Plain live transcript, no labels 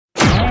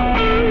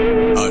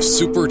a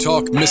Super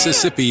Talk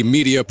Mississippi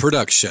media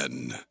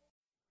production.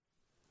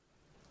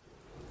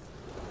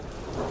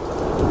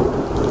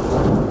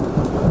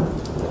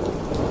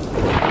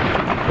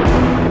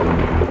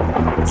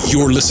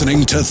 You're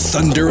listening to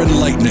Thunder and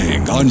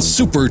Lightning on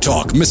Super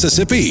Talk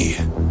Mississippi.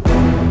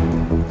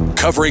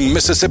 Covering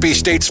Mississippi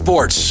State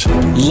sports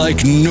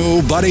like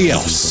nobody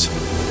else.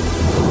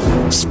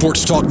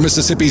 Sports Talk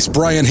Mississippi's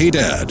Brian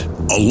Haydad,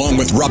 along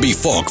with Robbie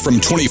Falk from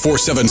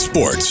 24/7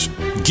 Sports,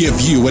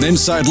 give you an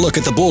inside look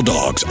at the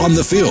Bulldogs on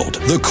the field,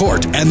 the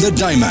court, and the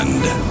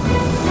diamond.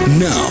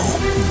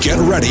 Now, get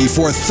ready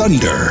for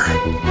Thunder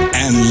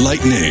and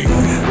Lightning.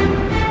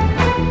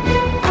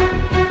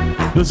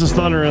 This is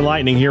Thunder and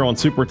Lightning here on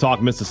Super Talk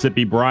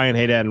Mississippi. Brian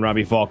Haydad and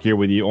Robbie Falk here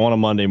with you on a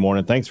Monday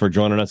morning. Thanks for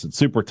joining us at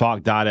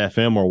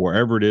supertalk.fm or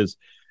wherever it is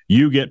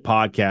you get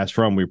podcasts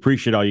from. We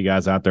appreciate all you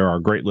guys out there, our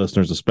great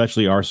listeners,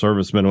 especially our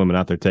servicemen and women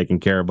out there taking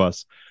care of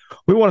us.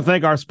 We want to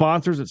thank our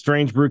sponsors at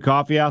Strange Brew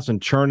Coffee House and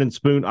Churn and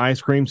Spoon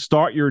Ice Cream.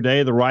 Start your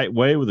day the right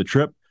way with a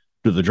trip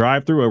to the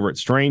drive-thru over at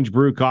Strange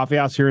Brew Coffee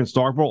House here in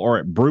Starkville or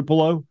at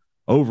Brupolo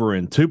over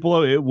in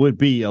Tupelo. It would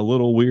be a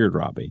little weird,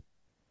 Robbie,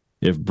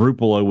 if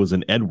Brupolo was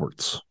in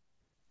Edwards.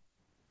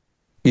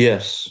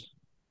 Yes.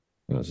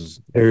 This is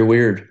very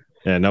weird.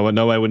 Yeah,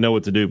 nobody would know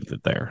what to do with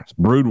it there.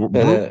 Brood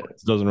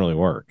doesn't really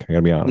work. I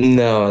gotta be honest.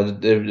 No,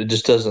 it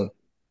just doesn't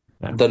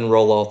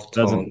roll off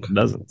the tongue.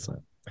 Doesn't.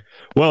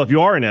 Well, if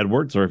you are in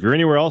Edwards or if you're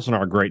anywhere else in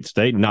our great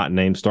state, not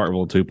named Starkville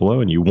or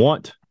Tupelo, and you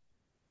want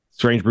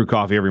Strange Brew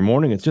Coffee every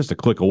morning, it's just a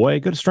click away.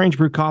 Go to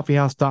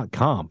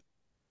strangebrewcoffeehouse.com.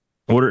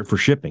 Order it for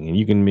shipping, and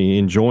you can be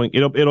enjoying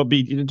it. It'll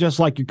be just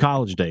like your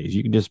college days.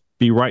 You can just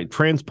be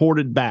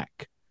transported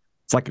back.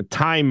 It's like a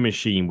time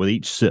machine with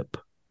each sip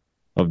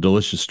of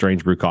delicious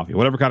Strange Brew coffee.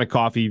 Whatever kind of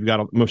coffee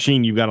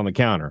machine you've got on the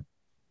counter,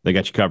 they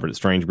got you covered at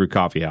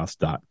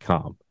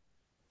strangebrewcoffeehouse.com.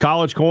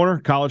 College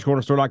Corner,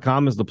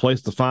 collegecornerstore.com is the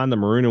place to find the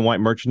maroon and white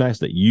merchandise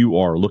that you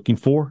are looking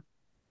for.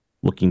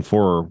 Looking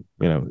for,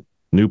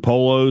 new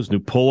polos, new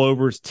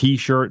pullovers,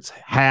 T-shirts,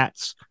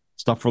 hats,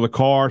 stuff for the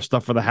car,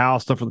 stuff for the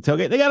house, stuff for the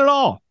tailgate. They got it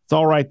all. It's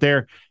all right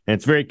there, and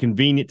it's very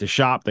convenient to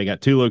shop. They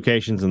got 2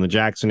 locations in the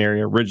Jackson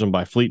area, originally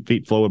by Fleet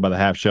Feet, Flowwood by the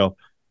Half Shell.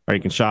 Or you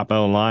can shop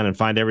online and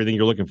find everything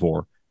you're looking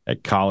for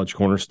at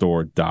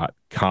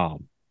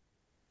collegecornerstore.com.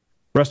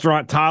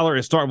 Restaurant Tyler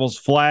is Starkville's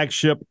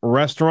flagship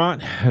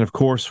restaurant. And, of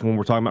course, when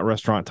we're talking about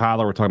Restaurant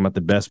Tyler, we're talking about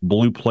the best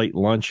blue plate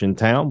lunch in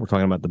town. We're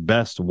talking about the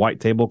best white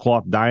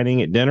tablecloth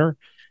dining at dinner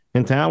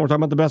in town. We're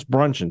talking about the best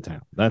brunch in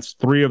town. That's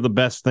 3 of the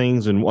best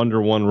things in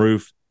under one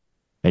roof,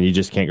 and you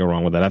just can't go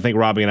wrong with that. I think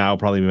Robbie and I will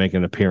probably be making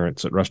an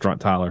appearance at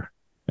Restaurant Tyler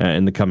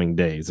in the coming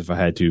days if I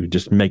had to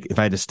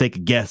stake a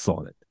guess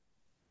on it.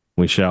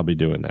 We shall be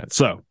doing that.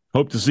 So,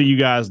 hope to see you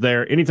guys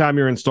there. Anytime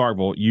you're in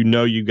Starkville,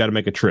 you've got to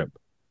make a trip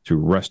to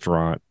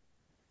Restaurant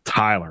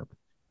Tyler.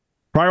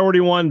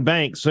 Priority One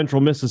Bank,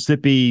 Central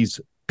Mississippi's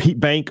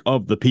Bank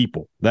of the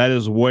People. That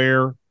is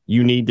where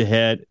you need to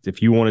head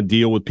if you want to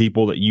deal with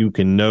people that you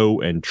can know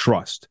and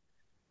trust.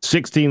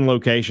 16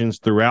 locations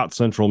throughout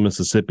Central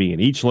Mississippi, and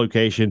each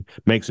location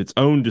makes its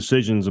own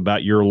decisions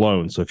about your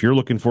loan. So if you're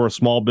looking for a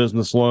small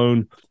business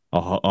loan,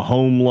 a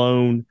home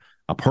loan,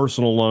 a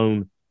personal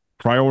loan,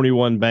 Priority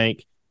One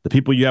Bank, the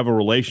people you have a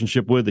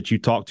relationship with that you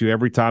talk to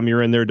every time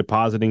you're in there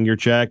depositing your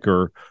check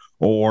or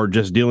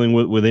just dealing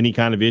with any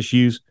kind of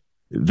issues,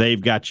 they've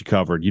got you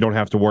covered. You don't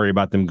have to worry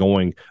about them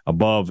going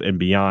above and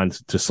beyond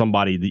to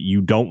somebody that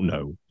you don't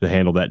know to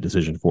handle that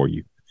decision for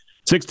you.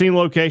 16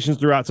 locations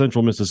throughout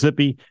Central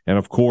Mississippi, and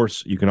of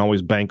course, you can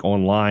always bank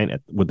online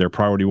with their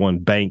Priority One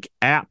Bank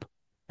app,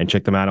 and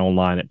check them out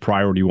online at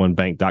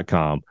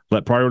PriorityOneBank.com.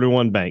 Let Priority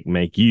One Bank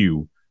make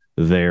you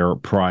their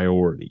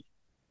priority.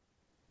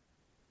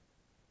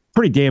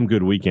 Pretty damn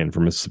good weekend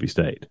for Mississippi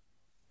State.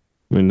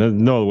 I mean, there's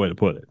no other way to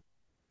put it.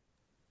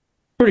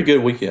 Pretty good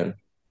weekend.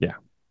 Yeah.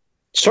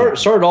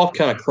 Started off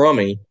kind of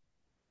crummy,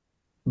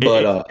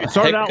 but it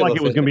started out like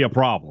it was going to be a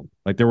problem,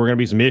 like there were going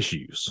to be some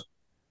issues,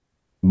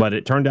 but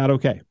it turned out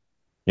okay.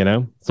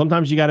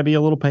 Sometimes you got to be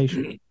a little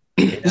patient.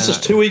 This is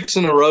 2 weeks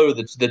in a row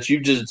that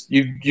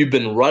you've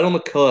been right on the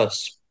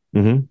cusp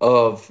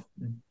of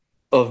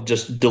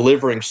just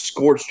delivering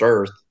scorched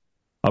earth.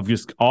 Of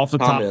just off the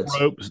top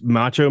rope,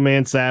 Macho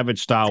Man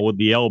Savage style with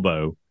the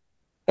elbow.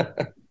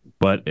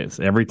 But it's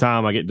every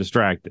time I get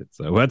distracted.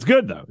 So that's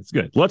good, though. It's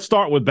good. Let's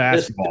start with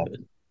basketball.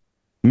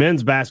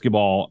 Men's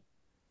basketball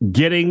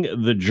getting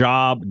the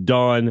job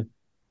done,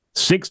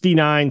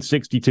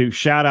 69-62.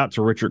 Shout out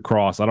to Richard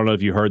Cross. I don't know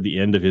if you heard the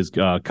end of his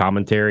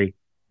commentary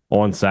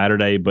on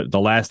Saturday, but the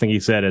last thing he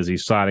said as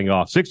he's signing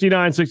off,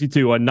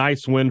 69-62, a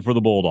nice win for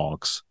the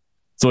Bulldogs.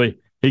 So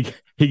he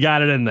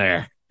got it in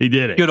there. He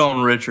did it. Good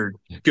on Richard.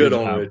 Good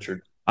on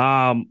Richard.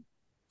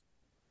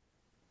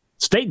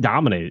 State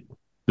dominated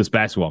this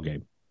basketball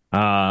game.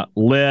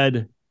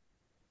 Led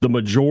the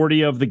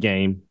majority of the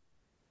game.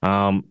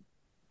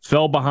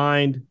 Fell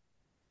behind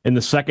in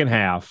the second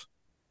half.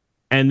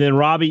 And then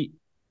Robbie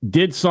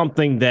did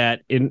something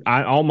that in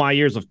all my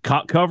years of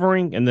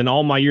covering and then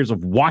all my years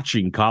of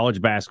watching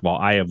college basketball,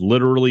 I have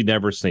literally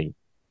never seen.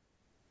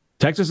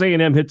 Texas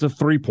A&M hits a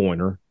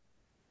three-pointer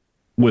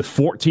with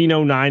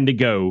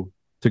 14:09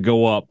 to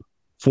go up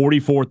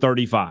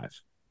 44-35.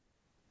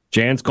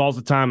 Jans calls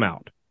a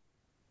timeout.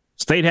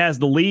 State has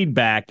the lead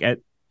back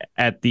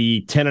at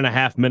the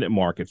 10.5-minute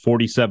mark at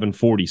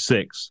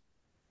 47-46.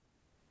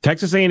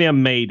 Texas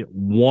A&M made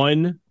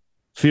one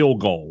field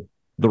goal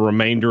the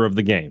remainder of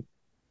the game.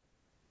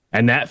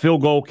 And that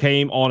field goal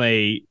came on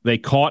they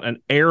caught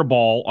an air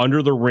ball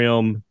under the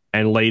rim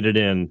and laid it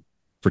in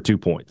for 2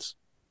 points.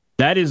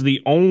 That is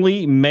the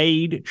only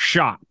made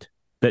shot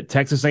that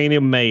Texas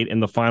A&M made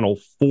in the final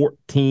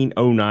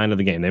 14:09 of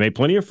the game. They made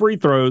plenty of free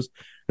throws,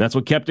 and that's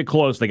what kept it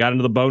close. They got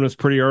into the bonus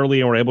pretty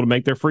early and were able to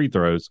make their free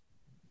throws.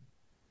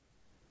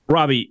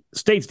 Robbie,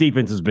 State's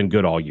defense has been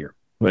good all year,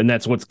 and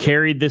that's what's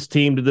carried this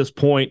team to this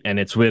point, and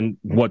it's been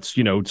what's,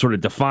 sort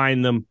of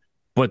defined them.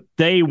 But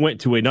they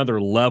went to another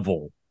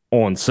level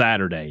on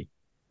Saturday.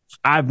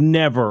 I've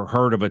never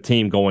heard of a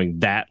team going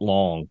that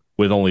long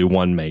with only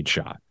one made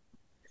shot.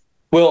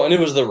 Well, and it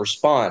was the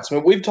response. I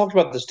mean, we've talked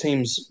about this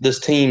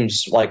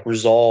team's like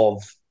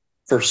resolve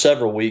for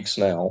several weeks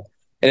now,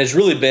 and it's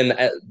really been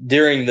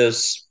during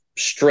this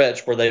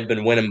stretch where they've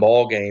been winning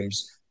ball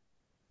games.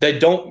 They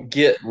don't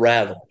get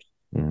rattled.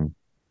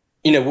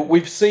 Mm-hmm.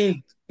 We've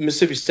seen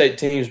Mississippi State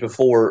teams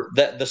before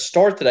that the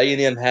start that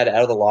A&M had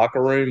out of the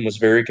locker room was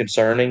very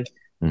concerning,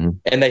 mm-hmm.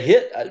 and they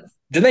hit.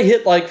 Didn't they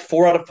hit like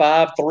 4 out of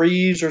 5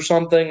 threes or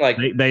something? Like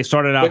they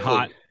started out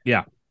hot.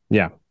 Yeah.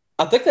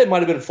 I think they might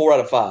have been 4 out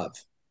of 5.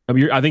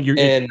 I think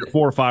you're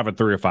 4 or 5 or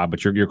 3 or 5,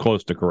 but you're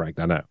close to correct.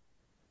 I know.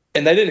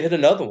 And they didn't hit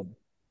another one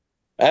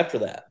after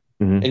that.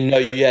 Mm-hmm.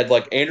 And you had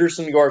like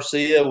Anderson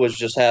Garcia was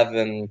just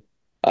having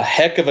a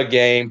heck of a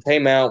game.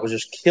 Came out, was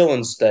just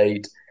killing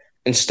State,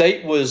 and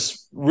State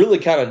was really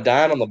kind of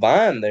dying on the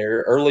vine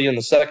there early in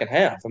the second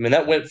half. I mean,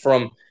 that went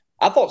from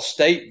I thought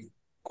State,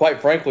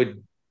 quite frankly,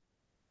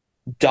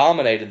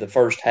 dominated the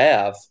first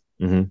half,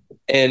 mm-hmm.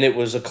 and it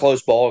was a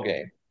close ball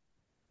game.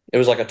 It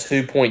was like a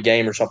 2-point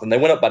game or something. They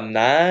went up by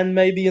 9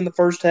 maybe in the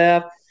first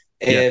half,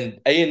 and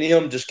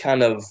A&M just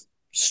kind of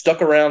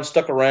stuck around,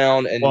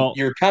 and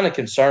you're kind of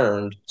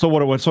concerned. So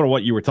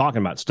what you were talking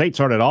about, State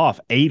started off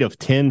 8 of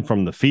 10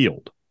 from the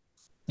field.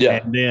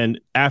 Yeah. And then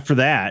after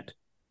that,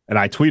 and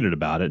I tweeted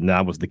about it, and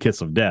that was the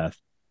kiss of death,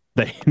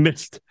 they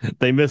missed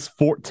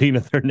 14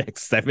 of their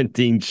next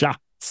 17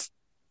 shots.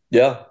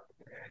 Yeah.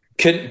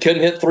 Couldn't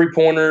hit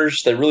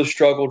 3-pointers. They really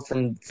struggled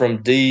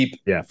from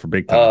deep. Yeah, for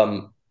big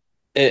time.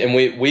 And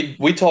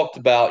we talked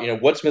about,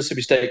 what's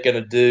Mississippi State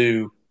going to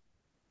do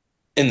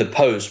in the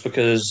post,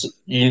 because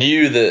you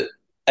knew that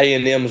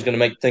A&M was going to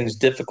make things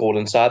difficult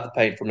inside the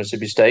paint for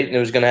Mississippi State, and it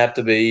was going to have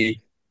to be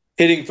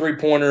hitting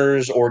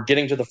 3-pointers or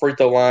getting to the free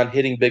throw line,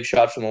 hitting big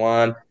shots from the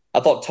line.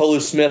 I thought Tolu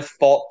Smith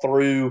fought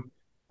through,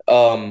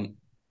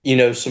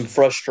 some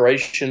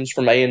frustrations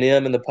from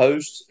A&M in the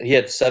post. He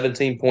had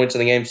 17 points in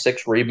the game,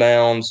 6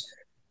 rebounds.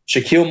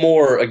 Shaquille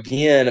Moore,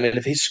 again, I mean,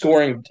 if he's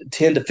scoring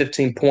 10 to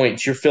 15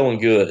 points, you're feeling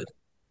good.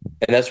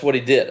 And that's what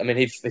he did. I mean,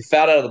 he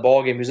fouled out of the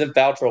ball game. He was in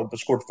foul trouble, but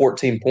scored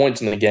 14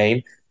 points in the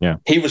game. Yeah,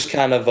 he was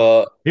kind of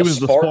the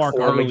spark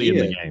early in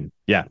the game.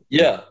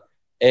 Yeah,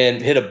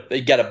 and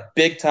he got a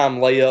big time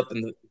layup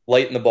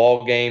late in the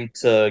ball game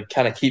to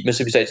kind of keep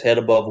Mississippi State's head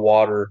above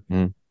water.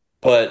 Mm.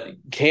 But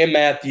Cam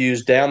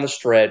Matthews down the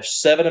stretch,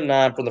 7 of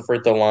 9 from the free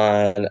throw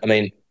line. I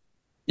mean,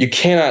 you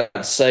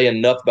cannot say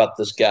enough about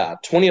this guy.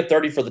 20 of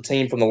 30 for the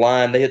team from the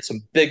line. They hit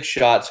some big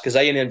shots because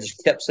A&M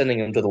just kept sending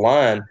them to the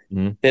line.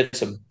 Mm-hmm. They hit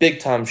some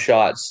big-time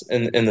shots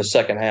in the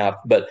second half.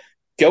 But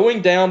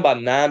going down by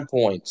 9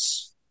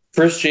 points,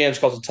 Chris Jans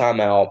calls a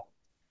timeout.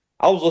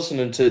 I was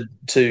listening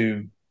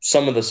to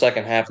some of the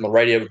second half on the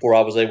radio before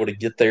I was able to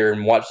get there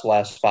and watch the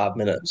last 5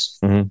 minutes.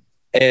 Mm-hmm.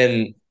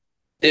 And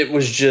it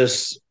was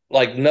just –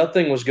 like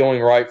nothing was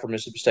going right for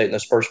Mississippi State in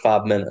those first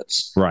 5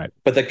 minutes. Right.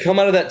 But they come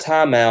out of that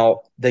timeout,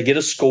 they get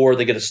a score,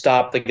 they get a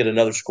stop, they get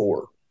another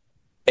score.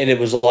 And it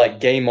was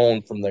like game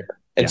on from there.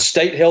 And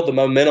State held the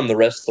momentum the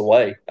rest of the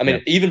way. I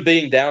mean, even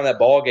being down that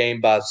ball game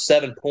by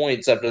 7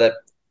 points after that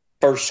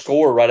first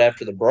score right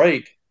after the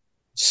break,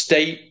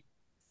 State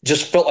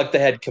just felt like they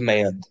had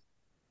command.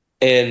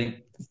 And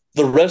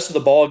the rest of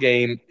the ball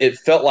game, it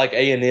felt like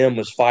A&M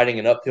was fighting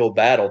an uphill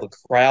battle. The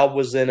crowd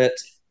was in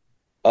it.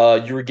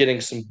 You were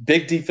getting some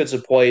big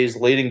defensive plays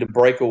leading to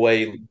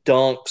breakaway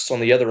dunks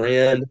on the other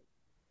end.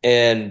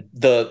 And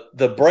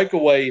the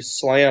breakaway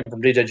slam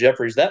from DJ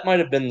Jeffries, that might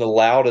have been the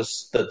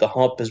loudest that the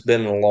Hump has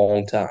been in a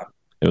long time.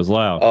 It was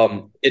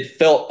loud. It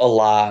felt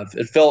alive.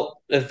 It felt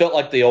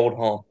like the old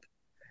Hump.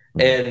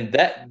 Mm-hmm.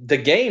 And the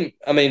game,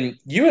 I mean,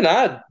 you and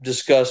I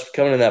discussed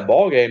coming in that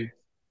ball game,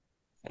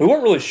 we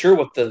weren't really sure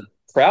what the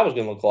crowd was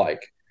going to look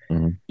like.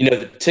 Mm-hmm.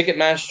 The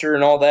Ticketmaster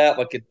and all that,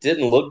 like it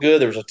didn't look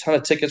good. There was a ton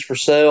of tickets for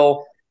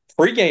sale.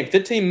 Pre-game,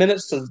 15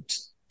 minutes to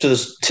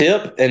the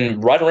tip,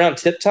 and right around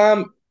tip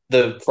time,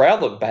 the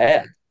crowd looked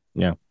bad.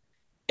 Yeah.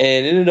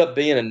 And it ended up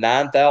being a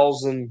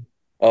 9,000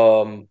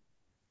 good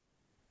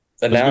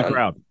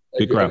crowd.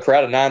 Good crowd. A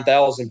crowd of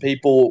 9,000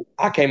 people.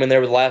 I came in there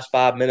with the last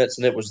 5 minutes,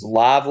 and it was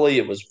lively.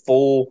 It was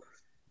full.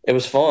 It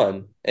was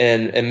fun.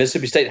 And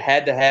Mississippi State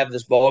had to have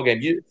this ball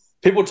game.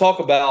 People talk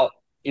about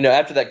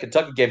after that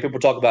Kentucky game, people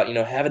talk about,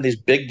 having these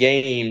big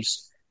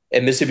games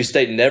and Mississippi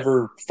State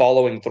never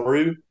following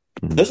through.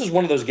 Mhm. This is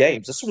one of those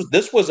games.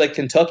 This was a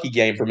Kentucky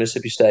game for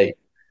Mississippi State.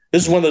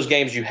 This is one of those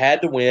games you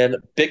had to win,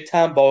 big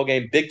time ball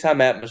game, big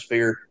time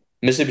atmosphere.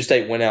 Mississippi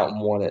State went out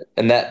and won it,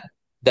 and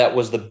that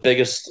was the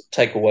biggest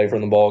takeaway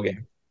from the ball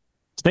game.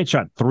 State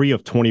shot 3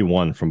 of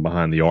 21 from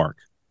behind the arc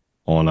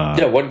on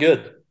wasn't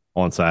good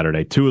on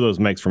Saturday. 2 of those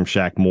makes from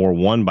Shaq Moore,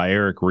 1 by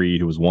Eric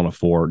Reed, who was 1 of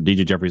 4.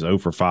 DJ Jeffries 0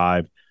 for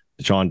 5.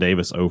 Deshaun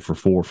Davis 0 for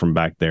 4 from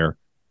back there.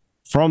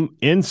 From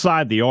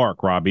inside the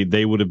arc, Robbie,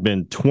 they would have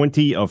been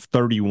 20 of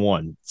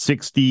 31,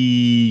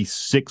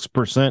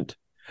 66%.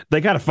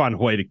 They got to find a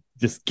way to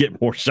just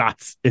get more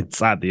shots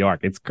inside the arc.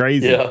 It's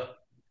crazy. Yeah.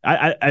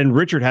 And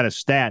Richard had a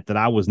stat that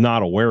I was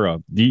not aware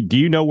of. Do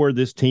you know where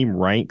this team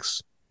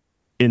ranks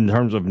in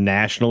terms of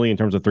nationally, in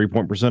terms of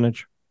 3-point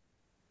percentage?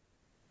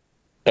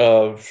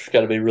 It's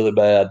got to be really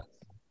bad.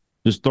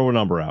 Just throw a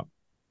number out.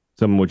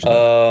 Tell me what you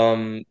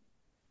think.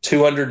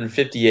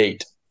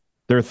 258.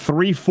 They're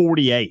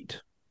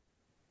 348.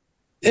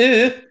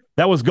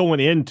 That was going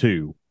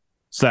into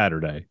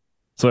Saturday,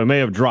 so it may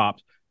have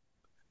dropped.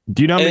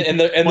 Do you know?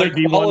 Their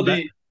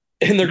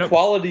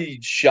quality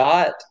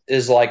shot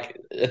is like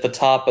at the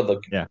top of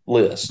the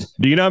list.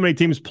 Do you know how many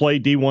teams play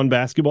D1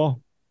 basketball?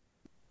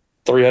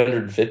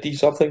 350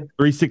 something.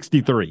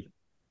 363.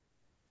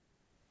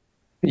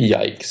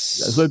 Yikes!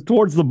 So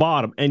towards the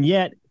bottom, and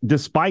yet,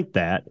 despite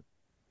that,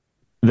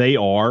 they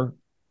are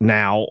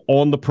now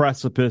on the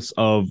precipice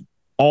of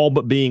all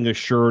but being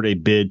assured a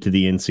bid to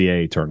the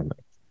NCAA tournament.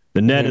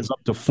 The net is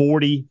up to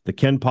 40. The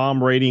Ken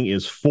Pom rating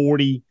is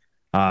 40.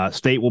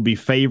 State will be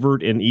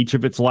favored in each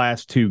of its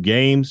last 2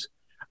 games.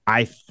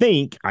 I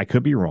think, I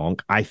could be wrong,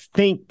 I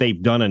think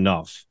they've done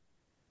enough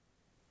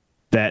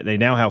that they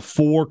now have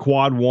 4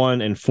 quad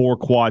 1 and 4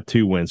 quad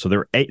 2 wins. So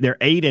they're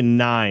 8 and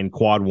 9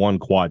 quad 1,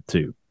 quad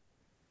 2.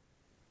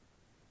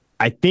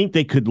 I think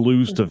they could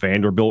lose to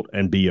Vanderbilt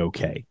and be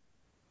okay.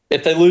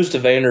 If they lose to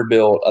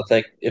Vanderbilt, I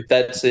think if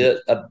that's it,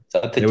 I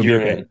think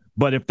you're in.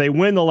 But if they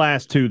win the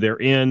last 2, they're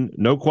in.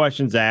 No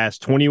questions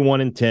asked.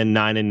 21 and 10,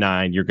 9 and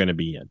 9. You're going to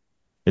be in.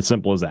 It's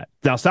simple as that.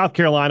 Now, South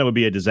Carolina would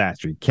be a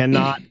disaster. You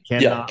cannot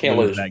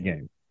lose that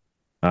game.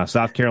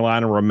 South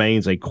Carolina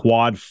remains a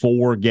quad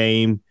 4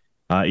 game,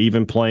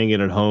 even playing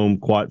it at home.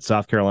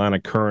 South Carolina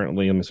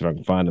currently, let me see if I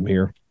can find them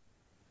here.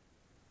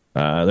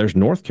 There's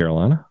North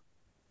Carolina.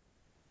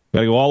 Got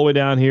to go all the way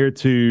down here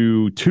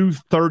to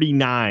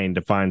 239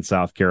 to find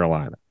South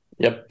Carolina.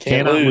 Yep.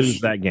 Cannot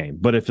lose that game.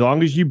 But as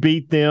long as you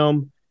beat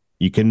them,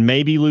 you can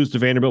maybe lose to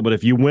Vanderbilt. But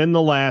if you win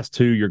the last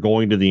 2, you're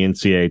going to the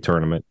NCAA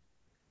tournament.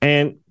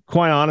 And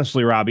quite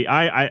honestly, Robbie,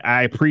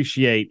 I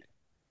appreciate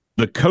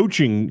the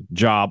coaching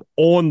job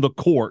on the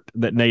court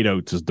that Nate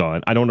Oates has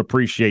done. I don't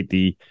appreciate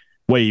the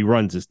way he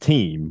runs his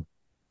team.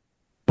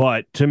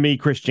 But to me,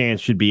 Chris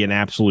Jans should be an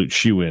absolute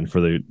shoo-in for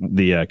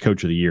the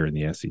coach of the year in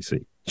the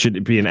SEC.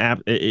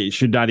 It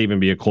should not even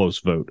be a close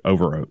vote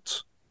over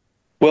Oates.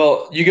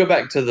 Well, you go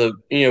back to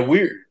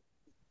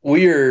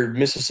we're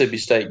Mississippi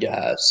State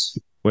guys,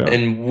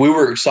 and we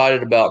were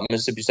excited about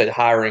Mississippi State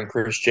hiring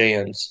Chris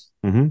Jans.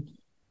 Mm-hmm.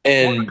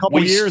 And a couple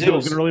of years, it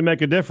was going to really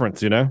make a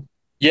difference, Yeah,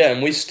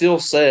 and we still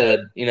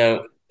said,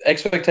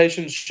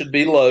 expectations should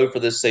be low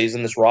for this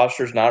season. This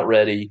roster's not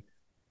ready.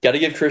 Got to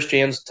give Chris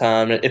Jans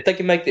time. If they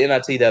can make the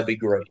NIT, that'd be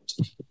great.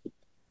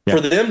 Yeah.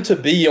 For them to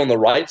be on the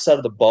right side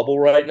of the bubble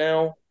right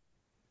now.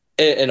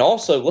 And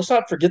also, let's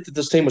not forget that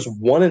this team was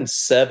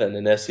 1-7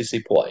 in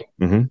SEC play.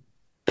 Mm-hmm.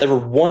 They were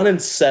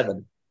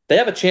 1-7. They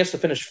have a chance to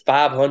finish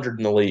 500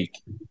 in the league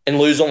and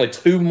lose only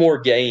 2 more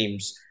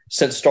games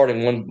since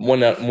starting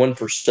 1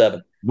 for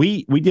 7.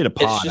 We did a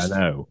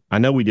pod. I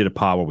know we did a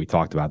pod where we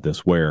talked about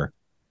this. Where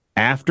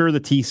after the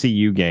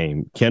TCU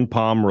game, Ken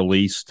Pom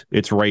released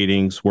its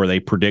ratings where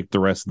they predict the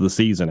rest of the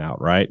season out,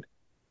 right?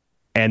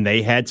 And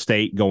they had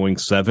State going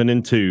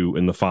 7-2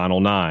 in the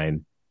final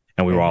 9.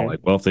 And we were all like,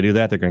 well, if they do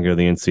that, they're going to go to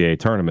the NCAA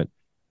tournament.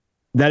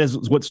 That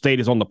is what State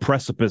is on the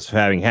precipice of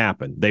having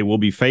happen. They will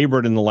be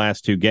favored in the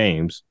last 2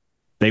 games.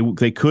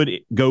 They could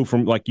go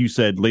from, like you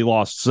said, they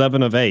lost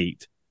 7 of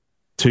 8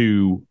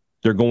 to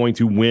they're going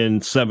to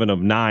win 7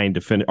 of 9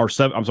 to finish,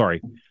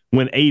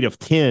 win 8 of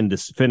 10 to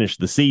finish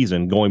the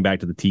season, going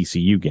back to the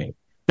TCU game.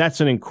 That's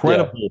an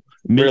incredible,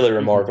 really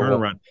remarkable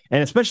turnaround.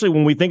 And especially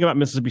when we think about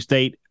Mississippi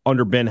State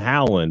under Ben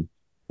Howland,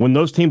 when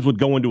those teams would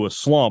go into a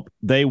slump,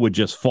 they would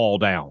just fall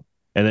down.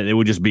 And then it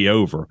would just be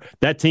over.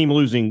 That team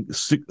losing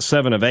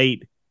 7 of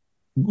 8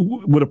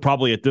 would have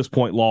probably at this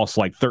point lost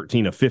like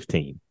 13 of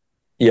 15.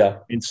 Yeah.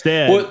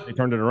 Instead, they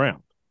turned it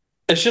around.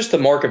 It's just the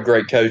mark of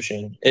great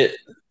coaching.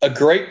 A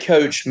great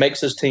coach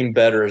makes his team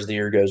better as the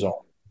year goes on.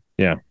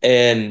 Yeah.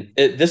 And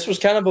this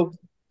was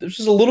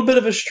a little bit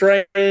of a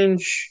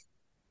strange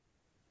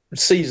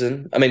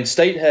season. I mean,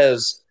 State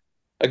has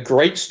a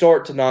great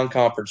start to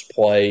non-conference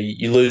play.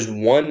 You lose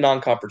 1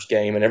 non-conference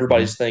game, and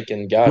everybody's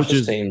thinking, gosh,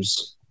 this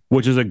team's...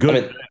 Which is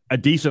a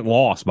decent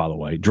loss, by the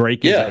way.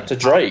 Drake is to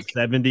Drake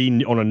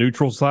 70 on a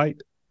neutral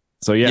site.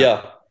 So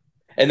yeah.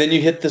 And then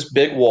you hit this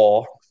big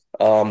wall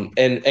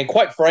And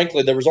quite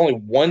frankly, there was only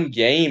one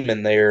game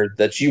in there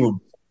that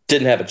you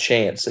didn't have a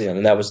chance in,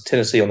 and that was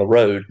Tennessee on the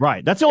road.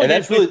 Right. That's the only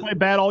game they played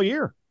bad all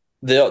year.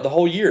 The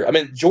whole year. I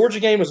mean, Georgia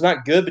game was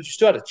not good, but you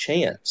still had a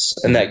chance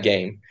in that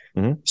game.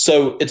 Mm-hmm.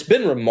 So it's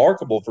been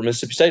remarkable for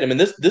Mississippi State. I mean,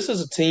 this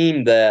is a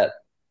team that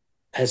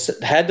has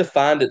had to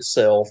find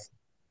itself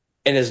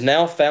and has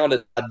now found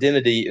its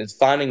identity and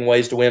finding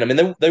ways to win. I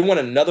mean, they won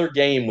another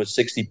game in the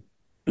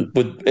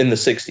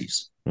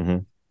 60s, mm-hmm.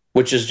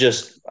 which is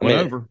just, I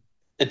mean,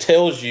 it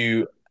tells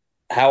you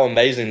how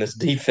amazing this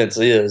defense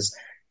is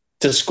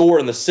to score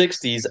in the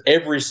 60s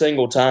every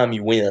single time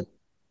you win.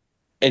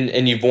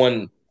 And you've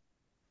won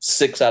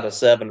 6 out of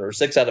 7 or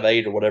 6 out of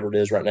 8 or whatever it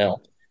is right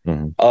now.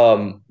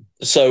 Mm-hmm.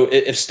 So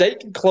if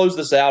State can close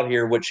this out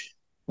here, which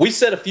we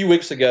said a few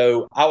weeks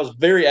ago, I was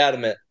very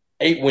adamant,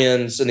 8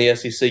 wins in the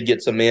SEC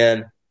gets them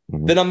in.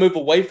 Mm-hmm. Then I move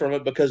away from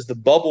it because the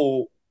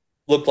bubble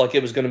looked like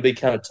it was going to be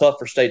kind of tough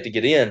for State to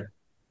get in.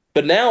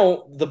 But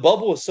now the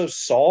bubble is so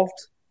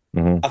soft,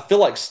 mm-hmm. I feel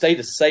like State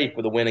is safe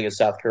with a win against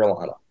South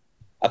Carolina.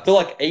 I feel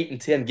like 8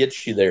 and 10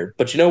 gets you there.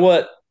 But you know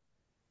what?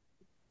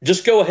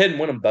 Just go ahead and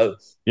win them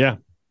both. Yeah.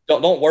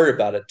 Don't worry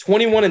about it.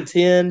 21 and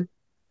 10,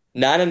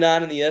 9 and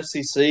 9 in the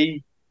SEC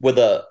with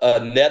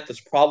a net that's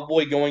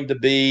probably going to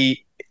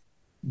be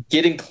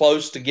getting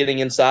close to getting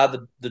inside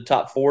the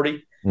top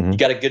 40. Mm-hmm. You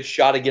got a good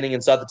shot of getting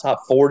inside the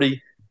top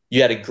 40.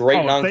 You had a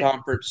great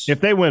non-conference.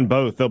 If they win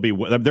both,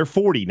 they're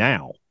 40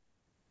 now.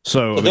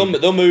 So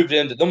they'll move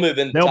into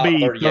they'll top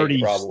be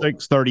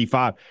 36,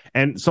 35.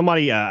 And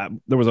somebody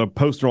there was a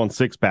poster on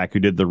Six Pack who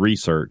did the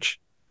research.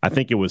 I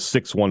think it was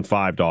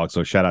 615 Dog,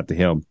 so shout out to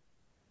him.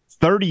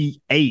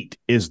 38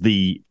 is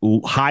the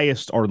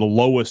highest or the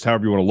lowest,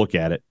 however you want to look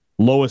at it,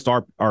 lowest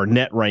our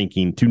net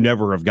ranking to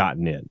never have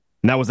gotten in.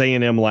 And that was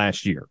A&M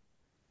last year.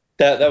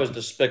 That was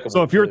despicable.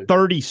 So if you're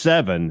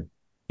 37,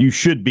 you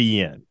should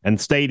be in.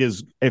 And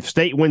if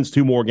State wins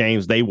 2 more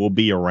games, they will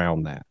be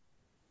around that.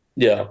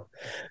 Yeah.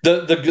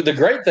 The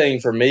great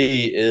thing for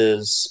me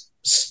is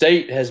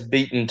State has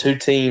beaten 2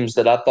 teams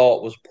that I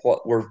thought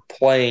were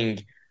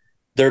playing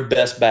their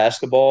best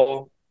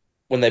basketball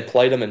when they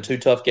played them in 2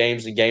 tough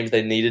games, the games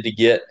they needed to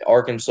get,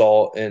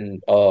 Arkansas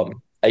and A&M.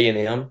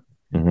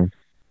 Mm-hmm.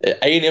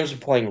 A&M's been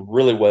playing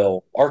really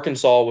well.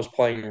 Arkansas was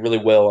playing really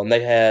well, and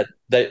they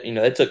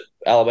took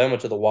Alabama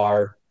to the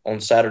wire on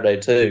Saturday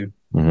too.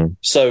 Mm-hmm.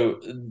 So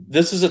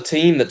this is a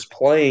team that's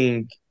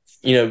playing,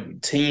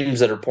 teams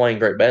that are playing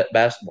great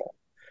basketball.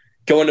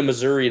 Going to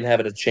Missouri and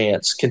having a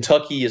chance.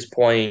 Kentucky is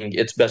playing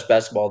its best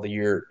basketball of the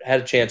year. Had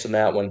a chance in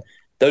that one.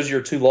 Those are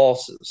your 2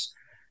 losses.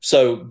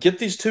 So get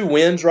these 2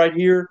 wins right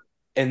here,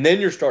 and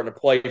then you're starting to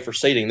play for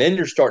seeding. Then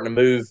you're starting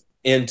to move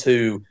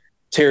into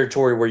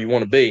territory where you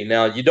want to be.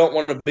 Now, you don't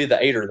want to be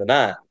the 8 or the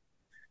 9.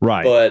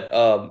 Right.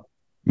 But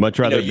much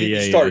rather be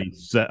a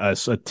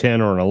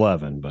 10 or an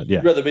 11. But yeah.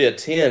 You'd rather be a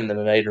 10 than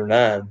an 8 or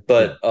 9.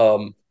 But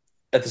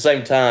at the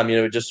same time,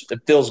 it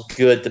feels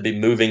good to be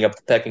moving up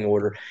the pecking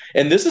order.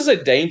 And this is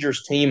a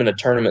dangerous team in a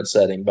tournament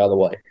setting, by the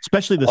way.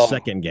 Especially the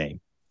second game.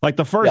 Like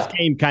the first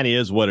game kind of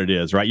is what it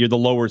is, right? You're the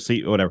lower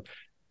seed, whatever.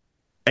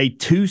 A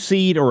 2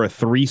 seed or a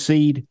 3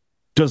 seed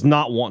does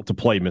not want to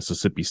play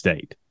Mississippi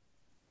State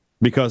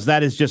because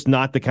that is just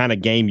not the kind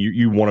of game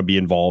you want to be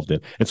involved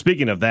in. And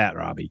speaking of that,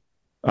 Robbie,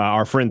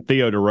 our friend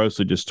Theo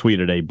DeRosa just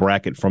tweeted a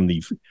bracket from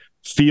the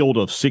Field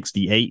of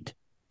 68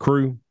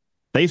 crew.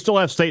 They still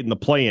have State in the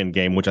play-in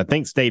game, which I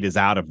think State is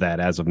out of that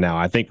as of now.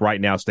 I think right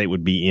now State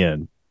would be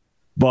in.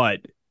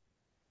 But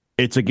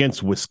it's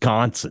against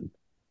Wisconsin.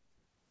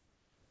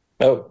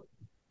 Oh.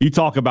 You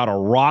talk about a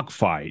rock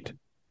fight.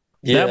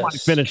 Yes. That might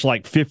finish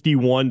like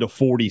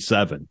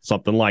 51-47,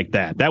 something like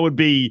that. That would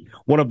be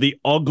one of the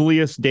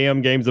ugliest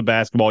damn games of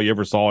basketball you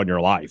ever saw in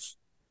your life.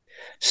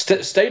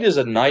 State is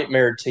a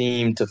nightmare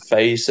team to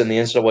face in the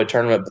NCAA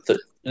tournament, but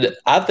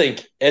I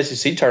think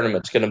SEC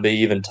tournament's going to be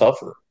even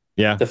tougher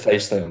to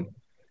face them.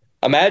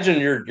 Imagine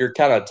you're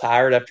kind of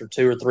tired after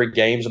 2 or 3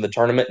 games in the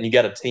tournament, and you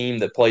got a team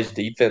that plays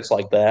defense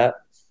like that.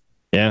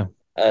 Yeah.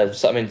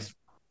 So, I mean,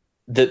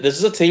 this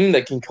is a team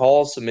that can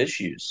cause some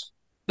issues.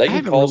 They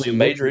can cause some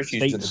major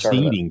issues to the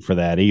tournament. Seeding for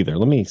that either.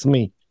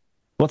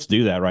 Let's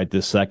do that right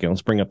this second.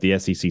 Let's bring up the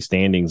SEC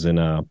standings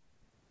in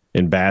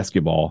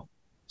basketball.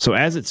 So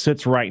as it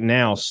sits right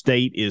now,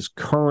 State is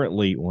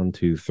currently 1,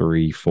 2,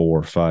 3,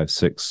 4, 5,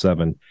 6,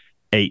 7,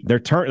 8. They're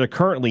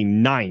currently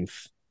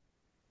 9th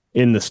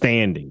in the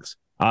standings.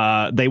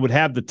 They would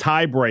have the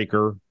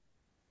tiebreaker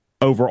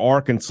over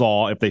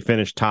Arkansas if they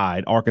finish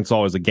tied.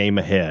 Arkansas is a game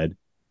ahead.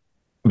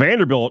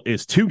 Vanderbilt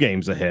is 2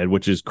 games ahead,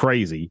 which is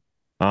crazy.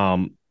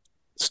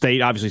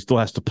 State obviously still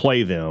has to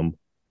play them.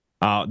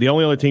 The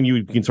only other team you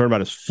would be concerned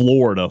about is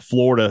Florida.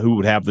 Florida, who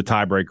would have the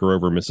tiebreaker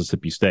over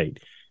Mississippi State.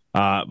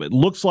 It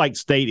looks like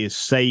State is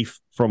safe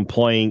from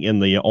playing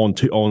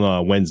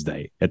on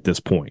Wednesday at this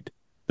point.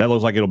 That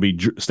looks like it'll be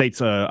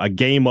State's a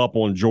game up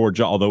on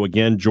Georgia, although,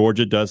 again,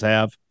 Georgia does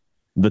have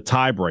the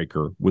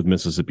tiebreaker with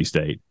Mississippi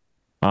State.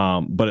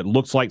 But it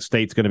looks like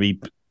State's going to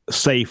be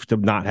safe to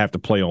not have to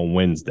play on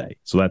Wednesday.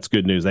 So that's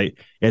good news.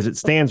 As it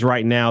stands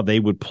right now, they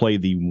would play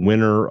the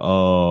winner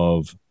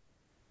of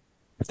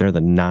if they're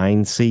the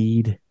 9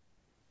 seed,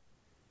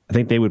 I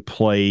think they would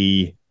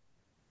play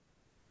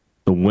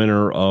the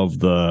winner of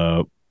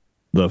the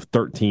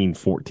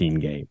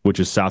 13-14 game, which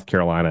is South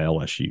Carolina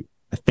LSU.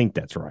 I think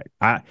that's right.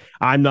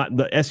 I'm not,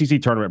 the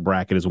SEC tournament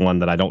bracket is one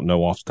that I don't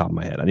know off the top of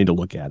my head. I need to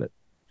look at it.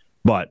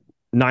 But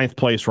 9th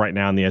place right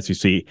now in the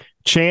SEC.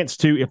 Chance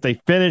to, if they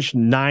finish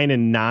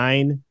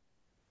 9-9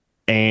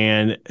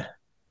 and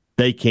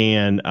they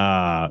can,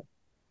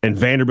 and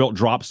Vanderbilt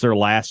drops their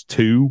last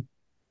 2,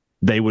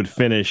 they could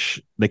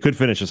finish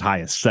as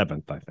high as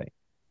 7th, I think.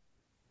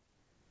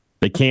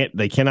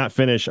 They cannot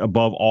finish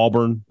above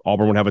Auburn.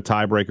 Auburn would have a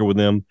tiebreaker with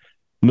them.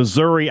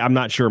 Missouri, I'm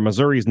not sure.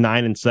 Missouri's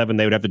 9-7.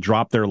 They would have to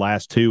drop their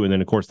last 2, and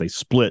then of course they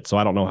split. So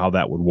I don't know how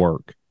that would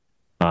work.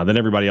 Then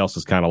everybody else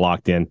is kind of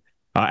locked in.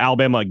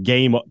 Alabama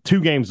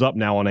 2 games up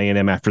now on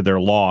A&M after their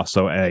loss.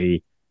 So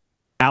a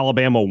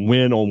Alabama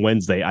win on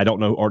Wednesday, I don't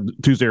know, or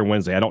Tuesday or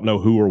Wednesday, I don't know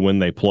who or when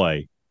they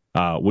play,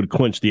 would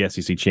clinch the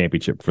SEC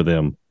championship for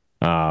them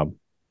for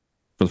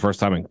the first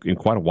time in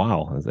quite a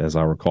while, as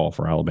I recall,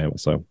 for Alabama.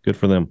 So good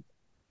for them.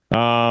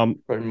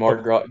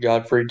 Mark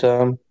Godfrey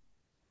time.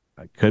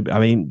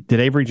 Did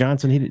Avery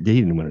Johnson? He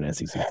didn't win an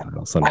SEC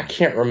title Sunday. I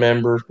can't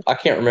remember.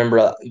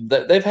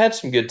 They've had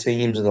some good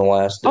teams in the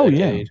last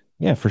decade.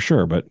 Yeah, for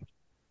sure. But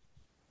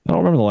I don't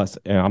remember the last.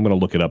 I'm going to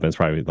look it up, and it's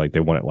probably like they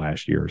won it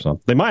last year or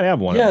something. They might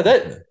have won it.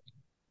 Yeah,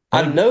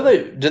 I know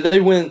did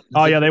they win?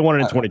 Oh yeah, they won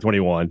it in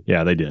 2021.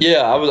 Yeah, they did.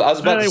 Yeah, I was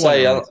about to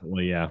say. I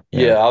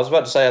was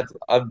about to say.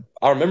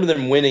 I remember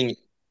them winning,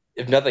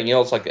 if nothing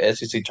else, like the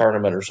SEC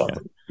tournament or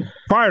something. Yeah.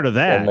 Prior to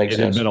that, it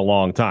had been a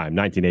long time,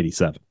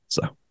 1987.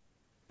 So.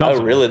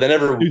 Really? They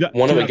never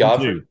won it with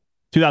Godfrey?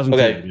 2002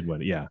 okay. They did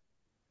win it, yeah.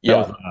 Yeah.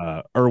 That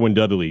was, Irwin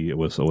Dudley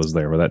was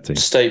there with that team.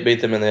 State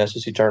beat them in the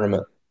SEC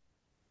tournament.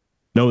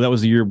 No, that was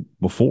the year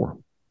before.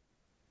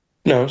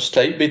 No,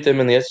 State beat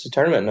them in the SEC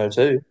tournament in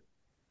 2002.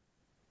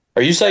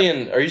 Are you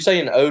saying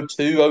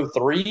 02,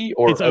 03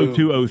 or it's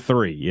 02,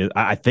 03?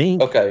 I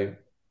think. Okay.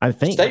 I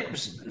think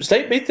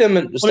State beat them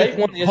and State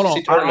won the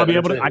SEC tournament. I'll be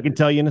able to. I can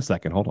tell you in a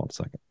second. Hold on a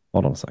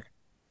second.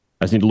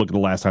 I just need to look at the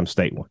last time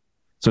State won.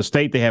 So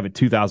State, they have it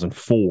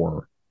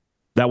 2004.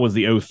 That was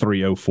the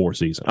 03-04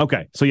 season.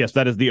 Okay, so yes,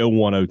 that is the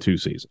 01-02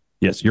 season.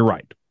 Yes, you're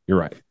right.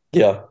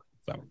 Yeah.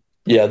 So.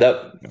 Yeah,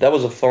 that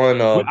was a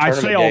fun I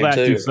say all that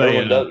too. To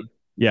say,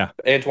 yeah.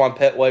 Antoine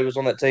Petway was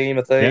on that team,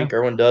 I think. Yeah.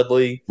 Irwin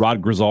Dudley.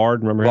 Rod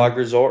Grizzard, remember him? Rod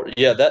Grizzard.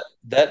 Yeah,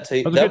 that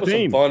team. That was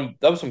some fun.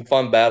 That was some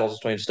fun battles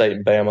between State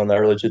and Bama in the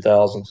early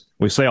 2000s.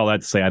 We say all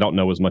that to say I don't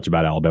know as much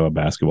about Alabama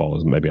basketball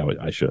as maybe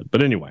I should.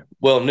 But anyway.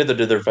 Well, neither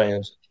do their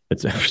fans.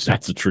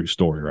 That's a true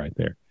story right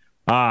there.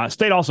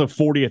 State also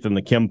 40th in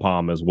the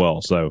KenPom as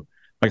well. So,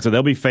 like I said,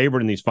 they'll be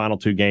favored in these final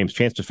 2 games.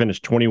 Chance to finish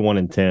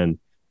 21-10,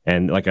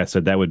 and like I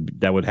said, that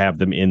would have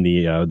them in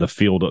the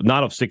field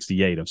not of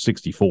 68, of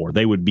 64.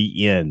 They would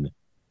be in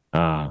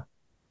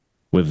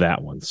with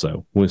that one.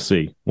 So we'll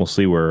see. We'll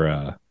see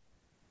where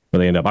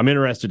they end up. I'm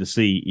interested to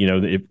see,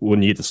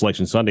 when you get to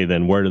Selection Sunday,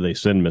 then where do they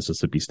send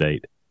Mississippi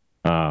State?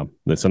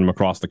 They send them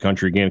across the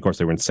country again. Of course,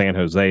 they were in San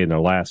Jose in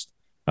their last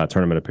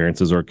tournament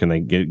appearances, or can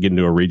they get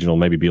into a regional,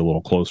 maybe be a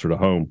little closer to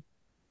home?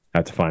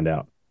 Have to find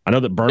out. I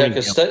know that Birmingham. Yeah,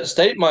 because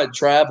State might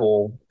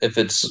travel if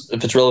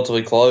it's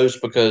relatively close,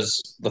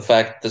 because the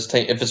fact this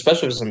team,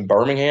 especially if it's in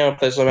Birmingham, if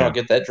they somehow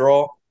get that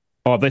draw.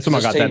 Oh, if they somehow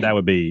got that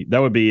would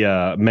be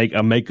a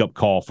makeup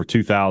call for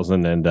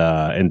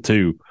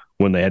 2002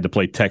 when they had to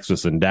play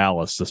Texas and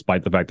Dallas,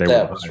 despite the fact they were.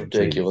 That was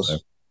ridiculous. So,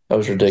 that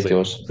was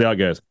ridiculous. See how it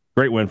goes.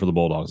 Great win for the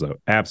Bulldogs, though.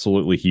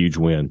 Absolutely huge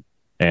win.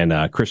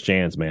 And Chris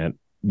Jans, man,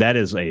 that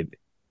is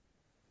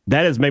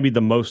maybe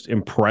the most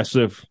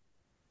impressive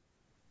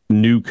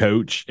new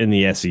coach in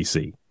the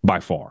SEC by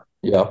far.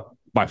 Yeah.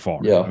 By far.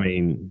 Yeah. I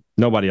mean,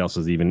 nobody else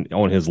is even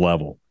on his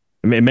level.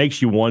 I mean, it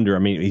makes you wonder. I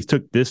mean, he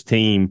took this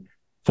team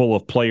full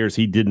of players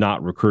he did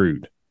not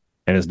recruit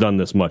and has done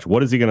this much.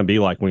 What is he going to be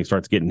like when he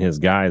starts getting his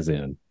guys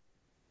in?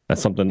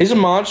 That's something. He's a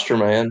monster,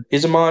 man.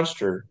 He's a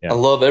monster. Yeah. I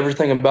love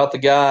everything about the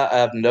guy. I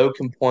have no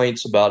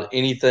complaints about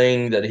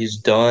anything that he's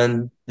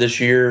done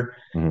this year.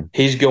 Mm-hmm.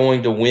 He's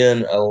going to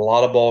win a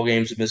lot of ball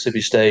games at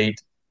Mississippi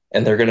State,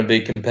 and they're going to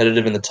be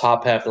competitive in the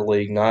top half of the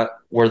league, not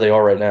where they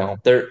are right now.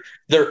 They're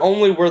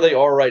only where they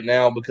are right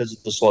now because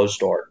of the slow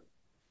start.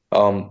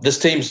 This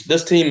team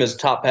is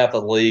top half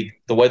of the league.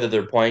 The way that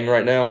they're playing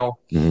right now,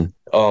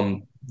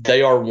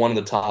 they are one of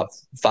the top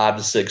 5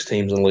 to 6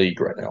 teams in the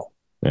league right now.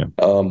 Yeah.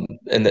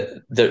 And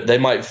they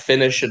might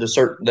finish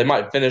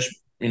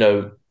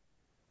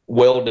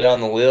well down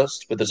the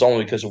list, but that's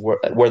only because of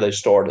where they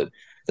started.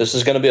 This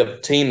is going to be a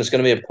team that's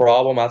going to be a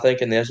problem, I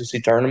think, in the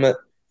SEC tournament.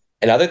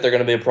 And I think they're going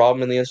to be a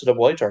problem in the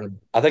NCAA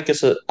tournament. I think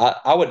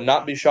I would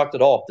not be shocked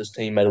at all if this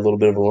team made a little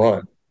bit of a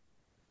run.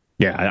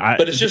 Yeah.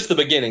 But it's just the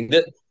beginning.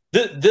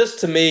 This,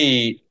 to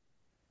me,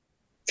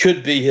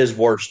 could be his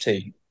worst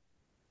team.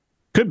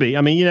 Could be.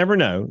 I mean, you never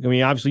know. I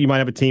mean, obviously, you might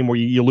have a team where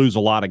you lose a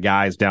lot of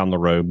guys down the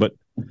road, but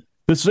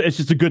it's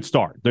just a good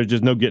start. There's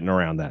just no getting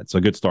around that. So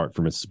a good start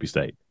for Mississippi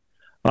State.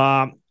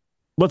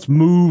 Let's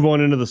move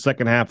on into the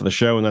second half of the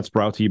show, and that's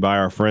brought to you by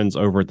our friends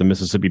over at the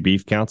Mississippi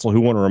Beef Council,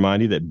 who want to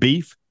remind you that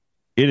beef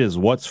It is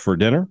what's for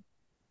dinner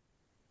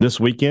this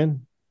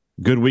weekend.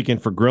 Good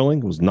weekend for grilling.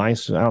 It was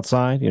nice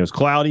outside. It was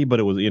cloudy, but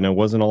it was,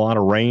 wasn't a lot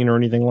of rain or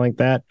anything like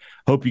that.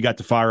 Hope you got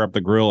to fire up the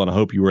grill, and I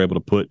hope you were able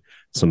to put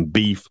some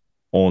beef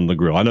on the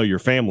grill. I know your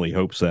family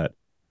hopes that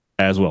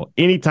as well.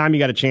 Anytime you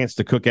got a chance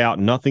to cook out,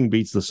 nothing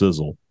beats the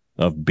sizzle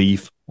of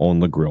beef on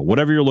the grill.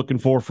 Whatever you're looking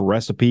for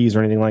recipes or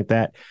anything like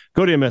that,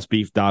 go to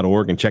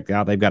msbeef.org and check it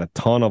out. They've got a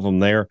ton of them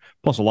there,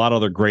 plus a lot of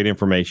other great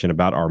information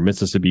about our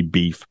Mississippi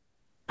beef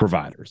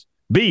providers.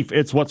 Beef,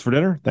 it's what's for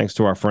dinner, thanks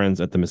to our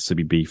friends at the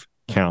Mississippi Beef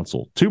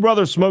Council. Two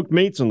Brothers Smoked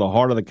Meats in the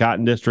heart of the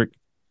Cotton District.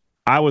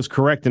 I was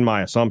correct in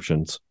my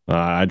assumptions.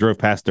 I drove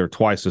past there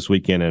twice this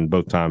weekend, and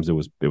both times it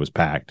was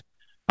packed.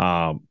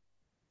 And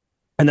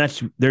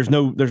there's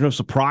no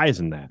surprise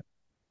in that,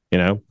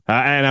 And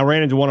I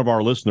ran into one of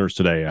our listeners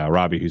today,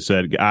 Robbie, who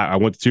said, I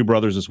went to Two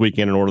Brothers this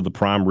weekend and ordered the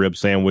prime rib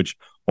sandwich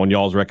on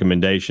y'all's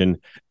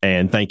recommendation,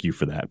 and thank you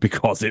for that,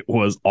 because it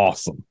was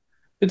awesome.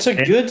 It's a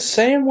good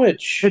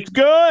sandwich. It's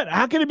good.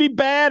 How can it be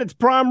bad? It's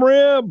prime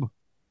rib.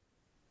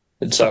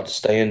 It's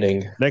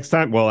outstanding. Next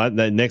time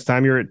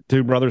you're at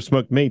Two Brothers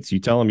Smoked Meats, you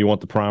tell them you want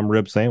the prime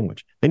rib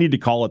sandwich. They need to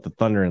call it the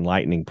Thunder and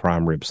Lightning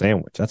prime rib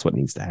sandwich. That's what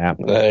needs to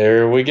happen.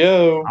 There we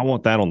go. I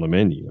want that on the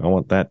menu. I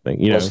want that thing.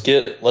 Let's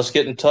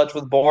get in touch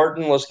with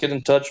Barton. Let's get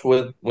in touch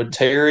with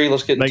Terry.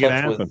 Let's get in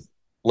touch with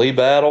Lee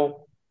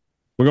Battle.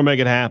 We're gonna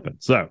make it happen.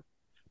 So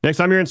next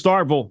time you're in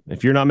Starkville,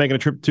 if you're not making a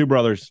trip to Two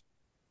Brothers,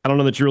 I don't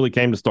know that you really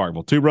came to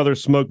Starkville. Two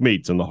Brothers Smoked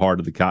Meats in the heart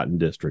of the Cotton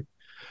District.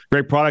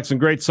 Great products and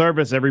great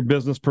service. Every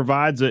business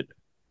provides it.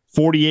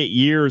 48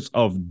 years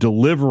of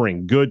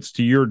delivering goods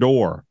to your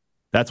door.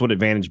 That's what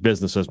Advantage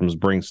Business Systems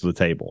brings to the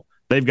table.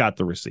 They've got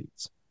the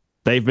receipts.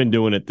 They've been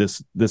doing it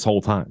this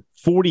whole time.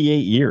 48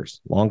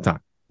 years. Long time.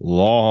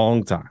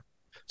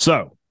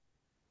 So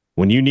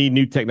when you need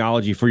new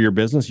technology for your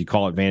business, you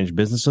call Advantage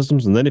Business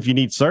Systems. And then if you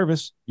need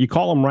service, you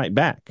call them right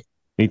back.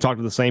 And you talk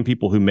to the same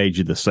people who made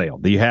you the sale.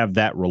 Do you have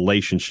that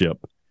relationship?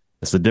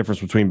 It's the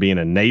difference between being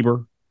a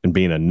neighbor and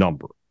being a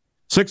number.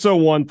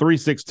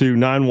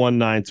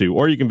 601-362-9192,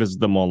 or you can visit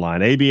them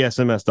online,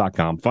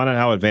 absms.com. Find out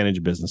how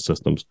Advantage Business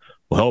Systems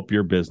will help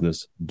your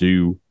business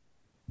do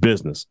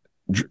business.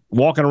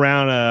 Walking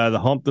around the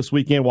hump this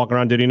weekend, walking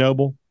around Dudy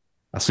Noble,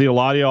 I see a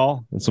lot of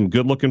y'all in some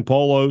good-looking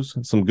polos,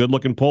 some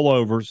good-looking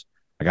pullovers.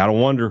 I got to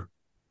wonder,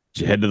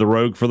 did you head to the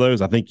Rogue for those?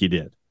 I think you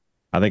did.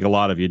 I think a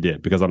lot of you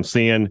did, because I'm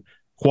seeing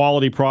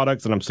quality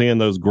products, and I'm seeing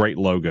those great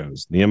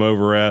logos, the M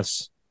over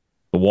S,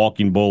 the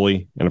Walking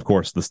Bully, and of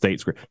course the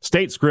State Script.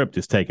 State Script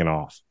is taking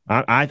off.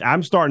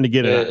 I'm starting to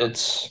get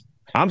it.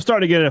 I'm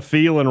starting to get a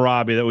feeling,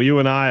 Robbie, that you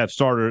and I have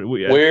started.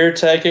 We're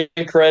taking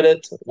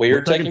credit.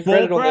 We're taking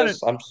credit on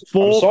this. I'm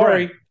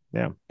sorry. Credit.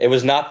 Yeah, it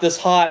was not this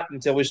hot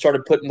until we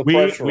started putting the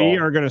pressure on. We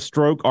are going to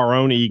stroke our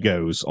own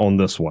egos on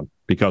this one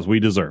because we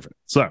deserve it.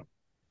 So,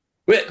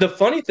 the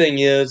funny thing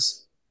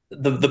is,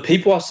 the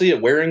people I see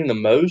it wearing the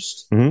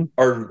most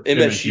are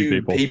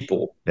MSU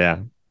people.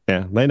 Yeah,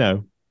 they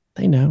know.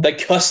 They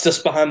cussed us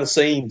behind the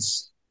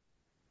scenes.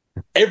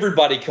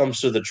 Everybody comes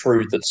to the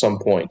truth at some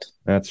point.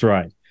 That's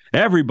right.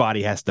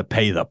 Everybody has to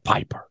pay the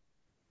piper.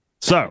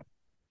 So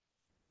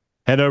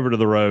head over to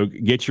the Rogue,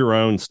 get your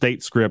own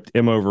State Script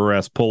M over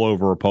S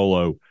pullover or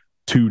polo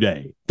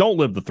today. Don't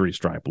live the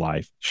three-stripe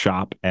life.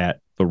 Shop at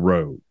the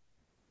Rogue.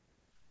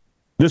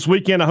 This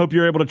weekend, I hope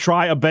you're able to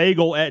try a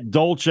bagel at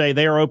Dolce.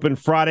 They are open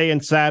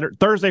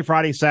Thursday,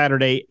 Friday,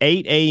 Saturday,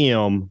 8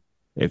 a.m.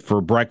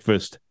 for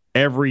breakfast.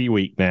 Every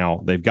week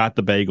now, they've got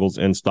the bagels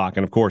in stock.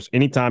 And, of course,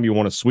 anytime you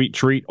want a sweet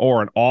treat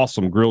or an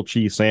awesome grilled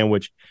cheese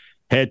sandwich,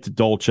 head to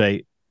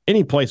Dolce.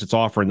 Any place it's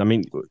offering, I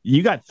mean,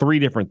 you got three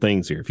different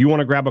things here. If you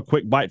want to grab a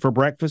quick bite for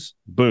breakfast,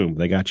 boom,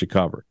 they got you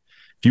covered.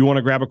 If you want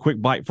to grab a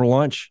quick bite for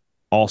lunch,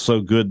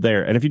 also good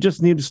there. And if you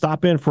just need to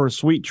stop in for a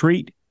sweet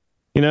treat,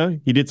 you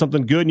did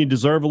something good and you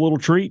deserve a little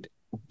treat,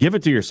 give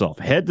it to yourself.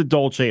 Head to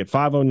Dolce at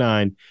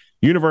 509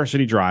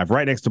 University Drive,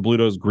 right next to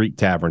Bluto's Greek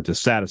Tavern, to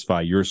satisfy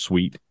your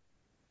sweet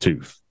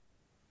tooth.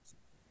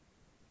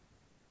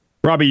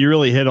 Robbie, you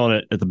really hit on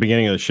it at the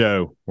beginning of the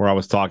show where you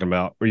were talking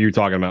about,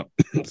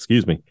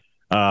 excuse me,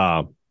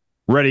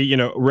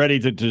 ready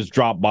to just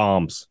drop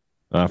bombs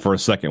for a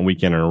second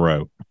weekend in a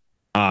row.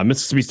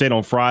 Mississippi State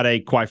on Friday,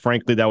 quite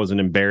frankly, that was an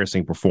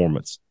embarrassing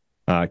performance.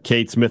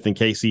 Cade Smith and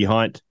KC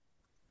Hunt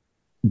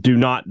did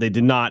not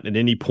at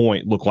any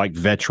point look like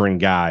veteran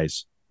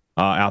guys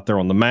out there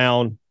on the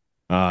mound.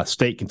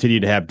 State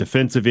continued to have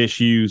defensive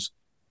issues.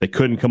 They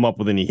couldn't come up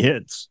with any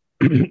hits,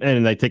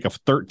 and they take a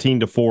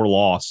 13-4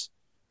 loss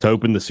to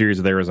open the series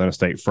with Arizona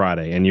State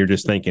Friday. And you're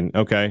just thinking,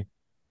 okay,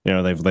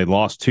 they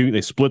lost two.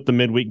 They split the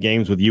midweek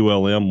games with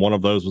ULM. One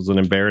of those was an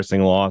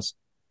embarrassing loss.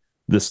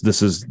 This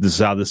is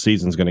how this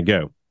season's going to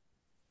go.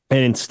 And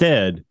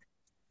instead,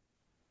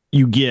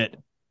 you get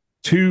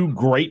two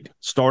great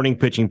starting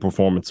pitching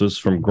performances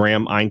from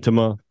Graham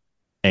Eintema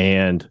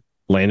and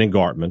Landon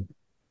Gartman.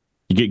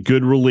 You get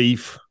good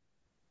relief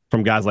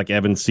from guys like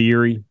Evan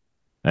Seary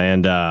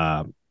and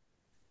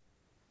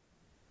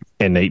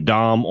Nate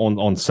Dahm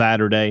on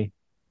Saturday.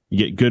 You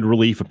get good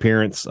relief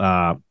appearance.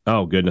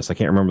 Oh goodness, I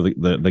can't remember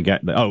the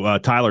guy.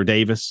 Tyler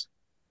Davis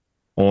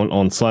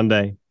on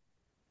Sunday.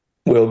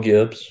 Will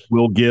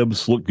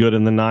Gibbs looked good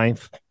in the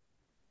ninth.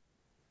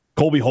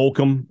 Colby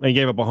Holcomb, he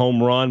gave up a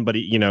home run, but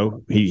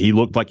he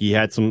looked like he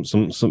had some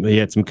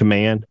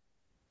command.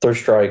 Through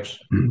strikes.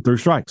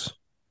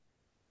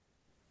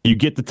 You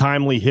get the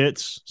timely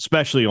hits,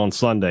 especially on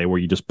Sunday, where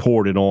you just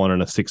poured it on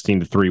in a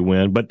 16-3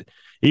 win. But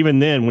even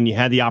then, when you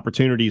had the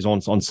opportunities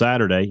on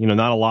Saturday,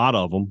 not a lot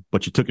of them,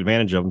 but you took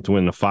advantage of them to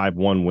win a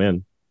 5-1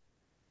 win.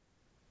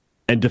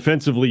 And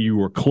defensively, you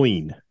were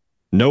clean.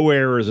 No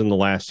errors in the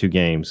last two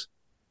games.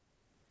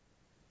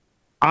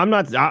 I'm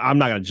not going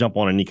to jump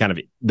on any kind of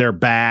they're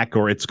back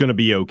or it's going to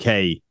be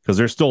okay, because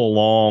there's still a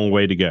long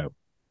way to go.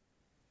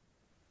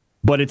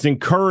 But it's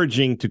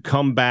encouraging to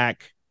come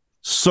back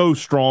so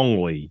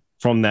strongly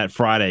from that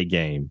Friday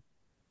game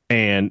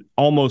and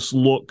almost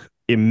look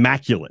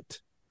immaculate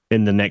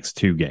in the next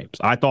two games.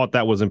 I thought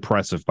that was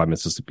impressive by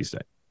Mississippi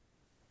State.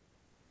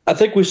 I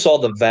think we saw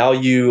the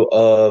value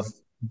of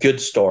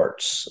good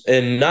starts,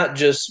 and not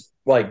just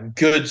like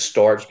good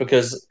starts,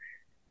 because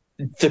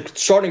the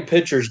starting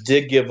pitchers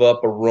did give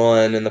up a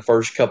run in the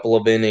first couple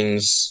of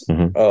innings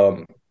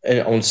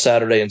on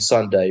Saturday and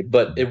Sunday,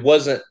 but it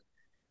wasn't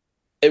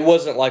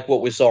like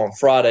what we saw on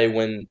Friday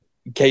when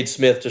Cade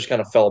Smith just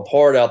kind of fell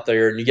apart out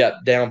there and you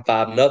got down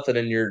 5-0,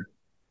 and you're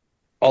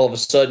all of a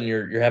sudden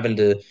you're having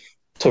to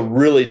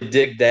really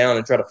dig down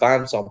and try to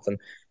find something.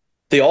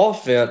 The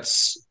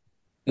offense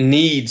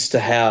needs to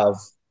have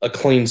a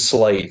clean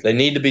slate. They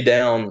need to be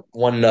down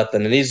 1-0.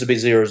 It needs to be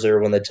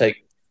 0-0 when they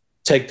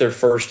take their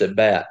first at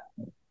bat.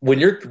 When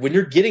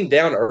you're getting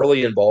down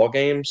early in ball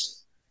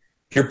games,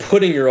 you're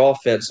putting your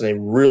offense in a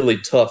really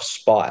tough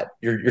spot.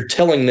 You're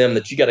telling them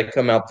that you got to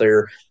come out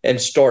there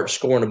and start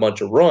scoring a bunch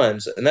of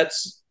runs, and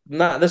that's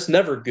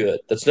never good.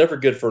 That's never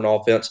good for an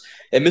offense.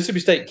 And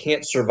Mississippi State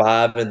can't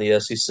survive in the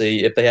SEC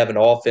if they have an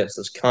offense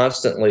that's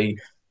constantly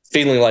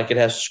feeling like it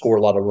has to score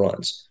a lot of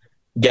runs.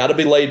 You got to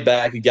be laid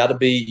back. You got to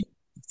be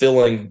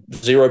feeling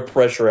zero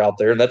pressure out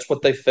there, and that's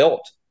what they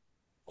felt.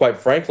 Quite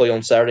frankly,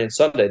 on Saturday and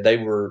Sunday,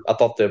 I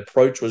thought the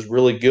approach was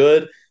really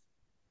good.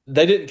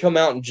 They didn't come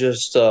out and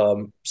just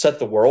set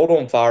the world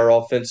on fire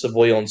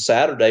offensively on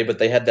Saturday, but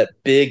they had that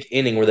big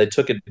inning where they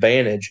took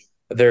advantage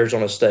of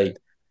Arizona State.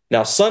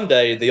 Now,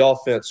 Sunday, the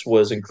offense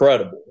was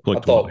incredible. I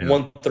thought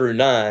 1 through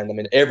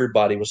 9,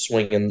 everybody was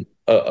swinging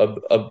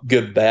a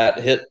good bat,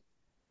 hit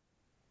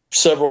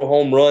several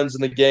home runs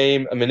in the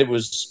game.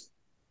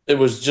 It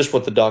was just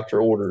what the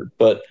doctor ordered.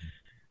 But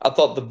I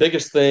thought the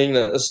biggest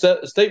thing,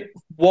 State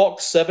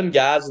walked 7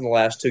 guys in the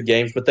last 2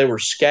 games, but they were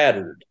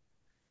scattered.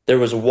 There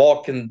was a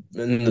walk in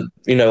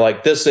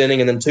like this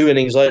inning, and then 2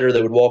 innings later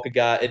they would walk a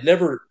guy. It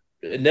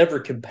never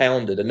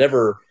compounded. It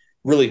never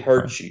really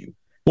hurt you.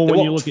 Well, when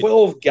you look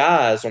 12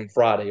 guys on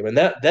Friday,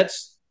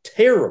 that's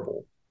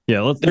terrible.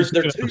 Yeah, let's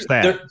look at the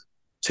stat.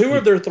 2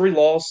 of their 3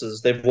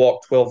 losses, they've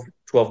walked 12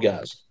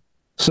 guys.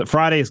 So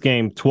Friday's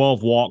game,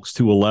 12 walks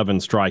to 11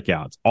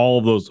 strikeouts. All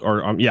of those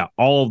are,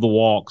 all of the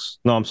walks.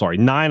 No, I'm sorry,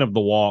 9 of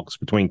the walks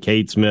between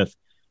Cade Smith,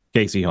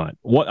 Casey Hunt.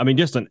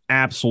 Just an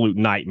absolute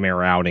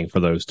nightmare outing for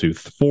those two.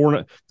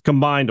 4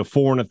 combined to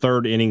 4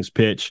 1/3 innings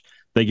pitch.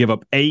 They give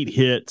up 8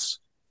 hits,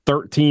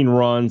 13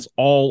 runs,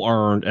 all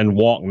earned, and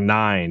walked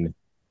 9.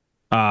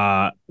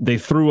 They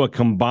threw a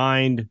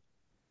combined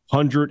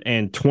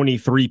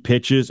 123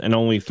 pitches and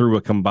only threw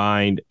a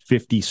combined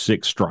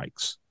 56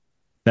 strikes.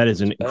 That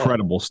is an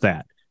incredible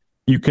stat.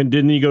 You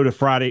go to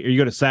Friday, or you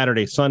go to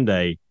Saturday,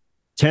 Sunday,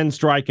 10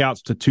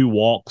 strikeouts to 2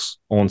 walks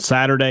on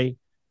Saturday,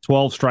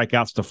 12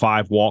 strikeouts to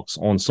 5 walks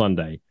on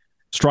Sunday.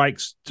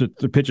 Strikes to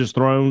the pitches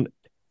thrown,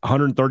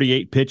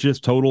 138 pitches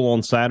total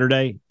on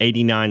Saturday,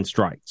 89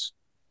 strikes.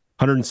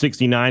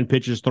 169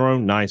 pitches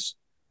thrown, nice.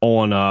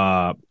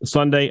 On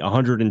Sunday,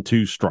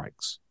 102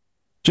 strikes.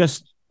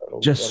 Just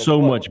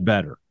so much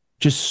better.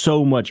 Just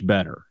so much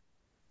better.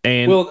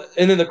 And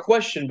then the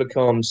question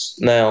becomes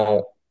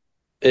now,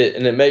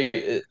 it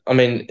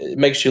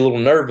makes you a little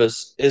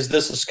nervous. Is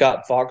this a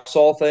Scott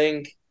Foxall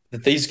thing,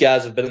 that these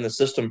guys have been in the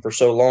system for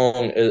so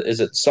long? Is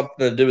it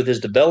something to do with his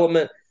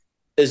development?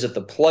 Is it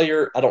the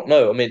player? I don't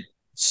know.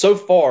 So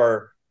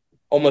far,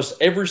 almost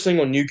every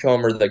single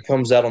newcomer that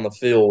comes out on the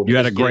field, you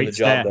had a great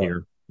stat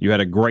here. You had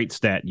a great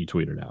stat you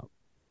tweeted out.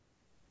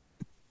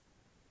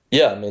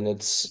 Yeah,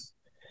 it's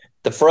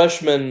the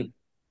freshmen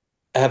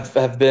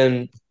have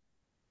been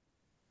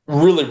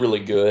really, really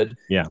good.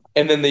 Yeah.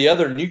 And then the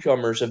other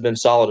newcomers have been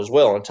solid as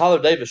well. And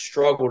Tyler Davis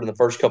struggled in the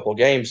first couple of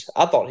games.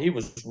 I thought he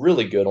was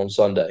really good on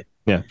Sunday.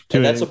 Yeah.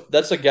 And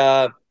that's a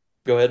guy.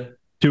 Go ahead.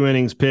 2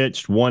 innings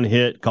pitched, 1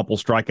 hit, couple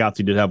strikeouts.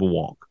 He did have a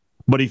walk,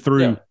 but he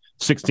threw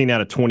 16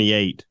 out of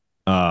 28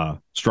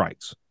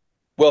 strikes.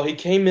 Well, he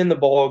came in the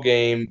ball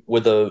game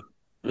with a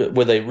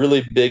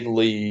really big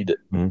lead,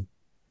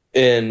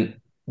 and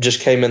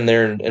just came in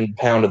there and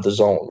pounded the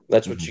zone.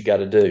 That's what you got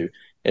to do.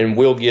 And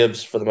Will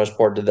Gibbs, for the most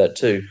part, did that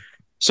too.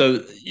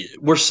 So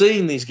we're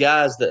seeing these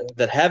guys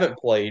that haven't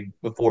played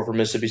before for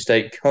Mississippi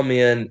State come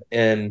in,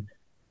 and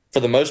for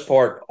the most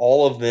part,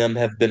 all of them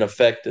have been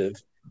effective.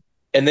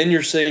 And then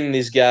you're seeing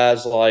these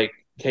guys like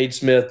Cade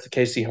Smith,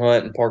 Casey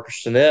Hunt, and Parker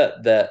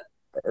Stinnett that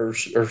are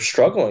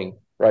struggling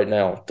right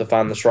now to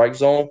find the strike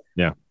zone.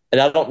 Yeah. And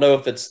I don't know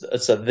if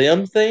it's a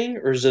them thing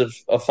or is it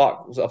a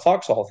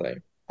Foxhall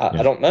thing.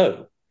 I don't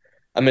know.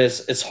 I mean,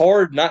 it's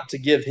hard not to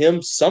give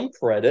him some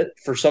credit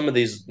for some of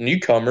these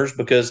newcomers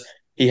because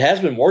he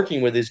has been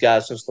working with these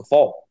guys since the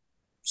fall.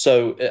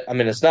 So, I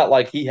mean, it's not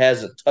like he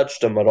hasn't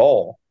touched them at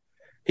all.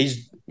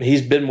 He's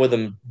been with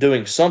them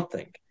doing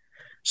something.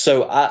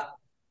 So,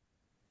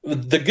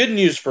 the good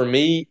news for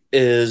me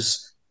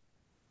is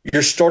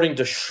you're starting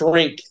to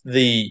shrink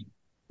the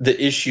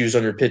issues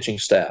on your pitching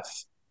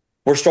staff.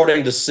 We're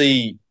starting to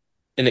see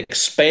an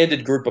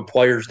expanded group of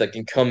players that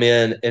can come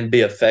in and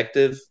be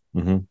effective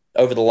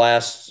over the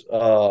last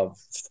 4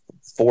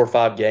 or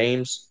 5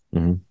 games.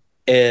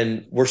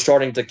 And we're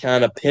starting to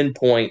kind of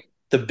pinpoint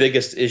the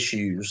biggest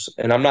issues.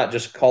 And I'm not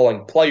just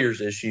calling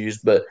players issues,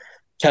 but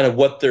kind of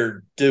what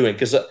they're doing.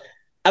 Because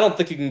I don't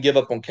think you can give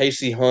up on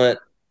Casey Hunt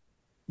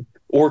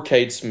or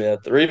Cade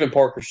Smith or even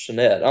Parker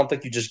Sinnett. I don't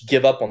think you just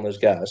give up on those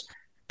guys.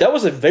 That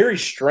was a very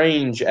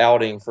strange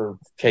outing for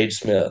Cade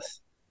Smith.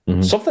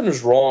 Something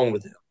is wrong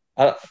with him.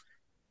 I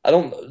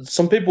don't.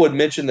 Some people had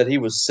mentioned that he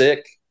was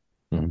sick.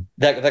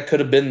 That could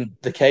have been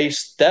the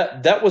case.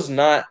 That was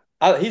not.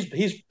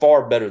 He's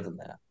far better than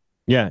that.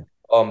 Yeah.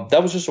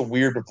 That was just a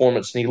weird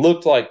performance, and he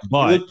looked out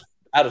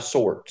of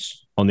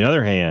sorts. On the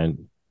other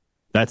hand,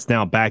 that's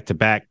now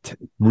back-to-back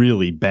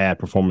really bad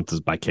performances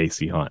by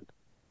Casey Hunt.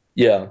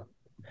 Yeah,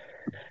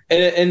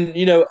 and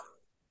you know,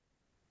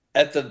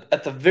 at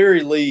the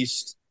very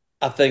least,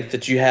 I think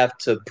that you have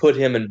to put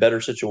him in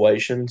better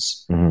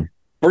situations.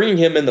 Bringing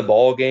him in the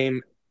ball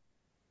game,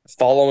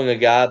 following a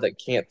guy that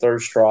can't throw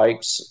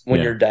strikes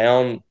when you're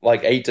down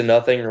like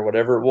 8-0 or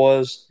whatever it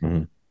was.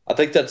 I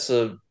think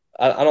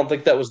I don't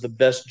think that was the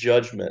best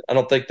judgment. I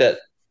don't think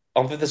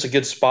that's a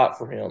good spot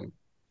for him.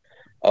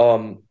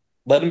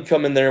 Let him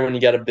come in there when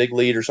you got a big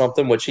lead or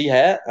something, which he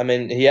had. I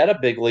mean, he had a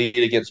big lead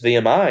against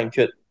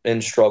VMI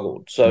and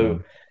struggled.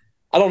 So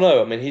I don't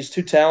know. I mean, he's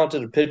too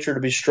talented a pitcher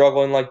to be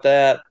struggling like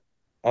that.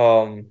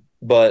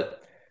 But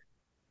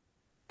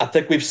I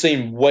think we've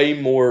seen way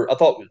more. I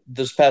thought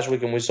this past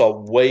weekend we saw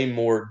way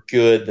more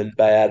good than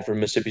bad from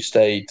Mississippi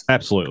State.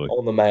 Absolutely.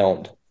 On the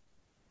mound.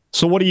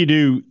 So what do you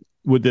do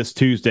with this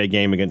Tuesday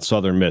game against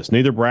Southern Miss?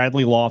 Neither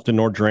Bradley Lofton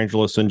nor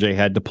Jerangelo Sinjay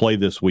had to play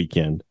this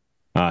weekend,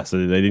 so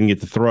they didn't get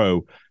to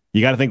throw.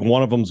 You got to think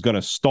one of them's going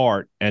to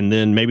start, and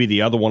then maybe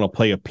the other one will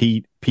play a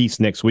piece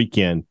next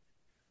weekend.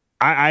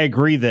 I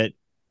agree that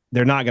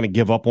they're not going to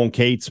give up on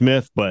Cade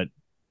Smith, but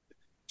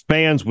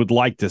fans would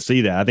like to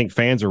see that. I think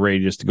fans are ready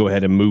just to go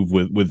ahead and move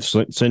with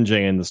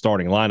Sinjay in the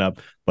starting lineup,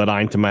 let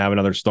Eintema have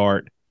another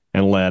start,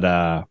 and let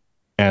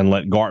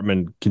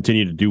Gartman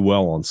continue to do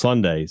well on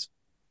Sundays.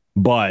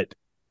 But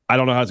I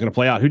don't know how it's going to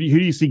play out. Who do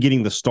you see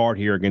getting the start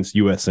here against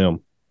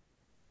USM?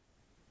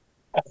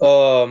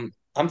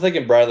 I'm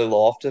thinking Bradley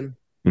Lofton.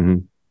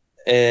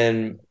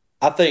 And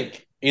I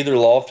think either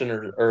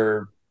Lofton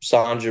or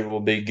Sanja will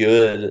be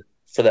good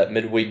for that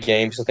midweek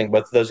game because I think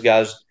both of those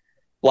guys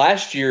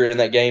last year in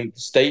that game,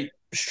 State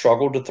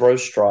struggled to throw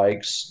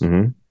strikes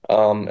and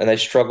they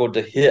struggled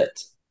to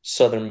hit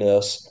Southern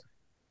Miss.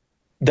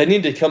 They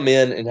need to come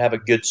in and have a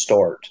good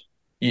start.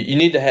 You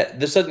need to have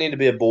 – this doesn't need to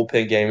be a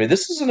bullpen game. I mean,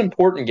 this is an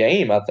important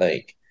game, I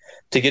think,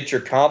 to get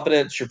your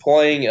confidence. You're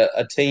playing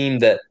a team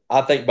that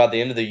I think by the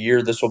end of the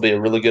year this will be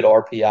a really good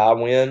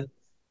RPI win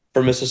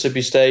for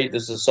Mississippi State.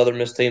 This is a Southern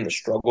Miss team that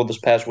struggled this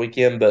past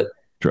weekend, but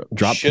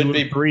dropped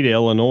 2-3 to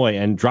Illinois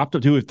and dropped to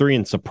 2-3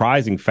 in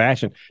surprising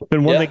fashion. It's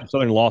been one thing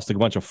Southern lost a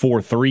bunch of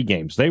 4-3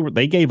 games.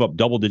 They gave up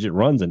double-digit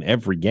runs in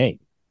every game.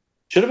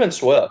 Should have been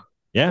swept.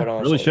 Yeah,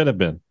 really should have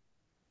been.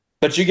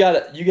 But you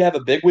have a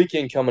big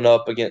weekend coming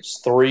up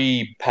against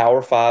 3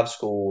 Power 5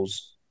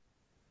 schools.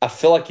 I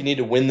feel like you need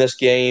to win this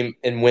game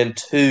and win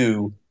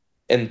 2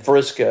 in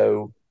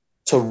Frisco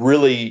to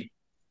really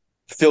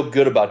feel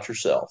good about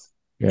yourself.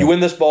 Yeah. You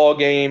win this ball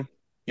game,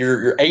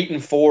 you're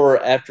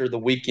 8-4 after the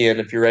weekend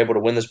if you're able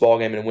to win this ball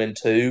game and win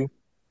 2,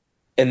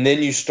 and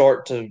then you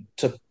start to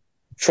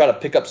try to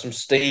pick up some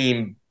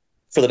steam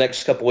for the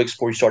next couple weeks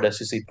before you start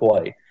SEC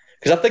play.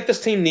 Because I think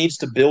this team needs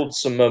to build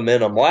some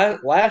momentum.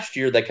 Last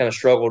year, they kind of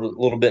struggled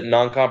a little bit in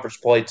non-conference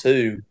play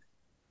too,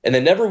 and they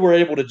never were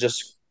able to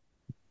just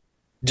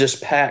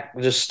stack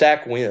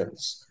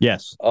wins.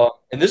 Yes,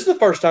 and this is the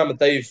first time that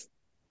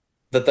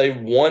they've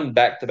won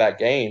back-to-back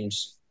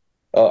games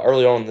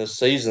early on in this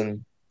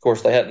season. Of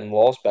course, they hadn't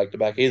lost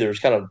back-to-back either. It's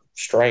kind of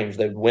strange.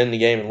 They'd win the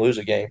game and lose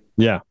a game.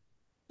 Yeah,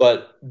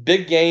 but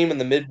big game in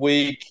the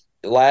midweek.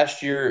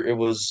 Last year, it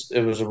was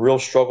a real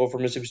struggle for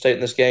Mississippi State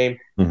in this game.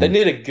 They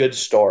need a good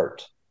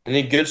start. They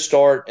need a good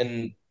start,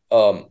 and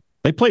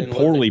they played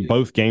poorly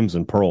both games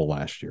in Pearl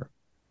last year.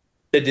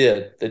 They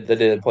did. They did.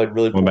 They played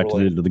really poorly.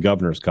 Going back to the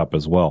Governor's Cup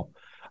as well.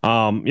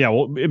 Well,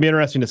 it'd be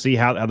interesting to see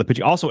how the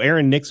pitching. Also,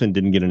 Aaron Nixon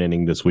didn't get an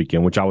inning this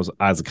weekend, which I was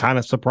kind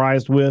of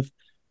surprised with.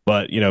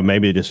 But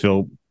maybe they just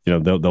feel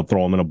they'll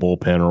throw him in a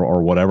bullpen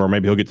or whatever. Or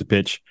maybe he'll get to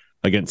pitch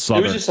against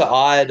Southern. It was just an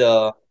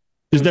odd.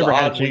 He's never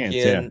had a chance.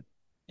 Weekend.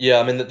 Yeah,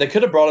 I mean, they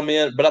could have brought him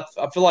in, but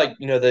I feel like,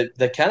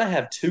 they kind of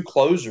have two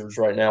closers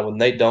right now with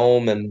Nate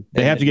Dome and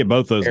they have to get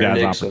both those Aaron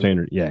guys Dixon.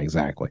 opportunity. Yeah,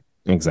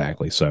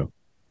 exactly. So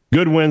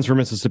good wins for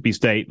Mississippi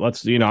State. I'm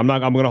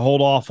going to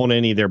hold off on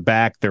any they're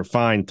back, they're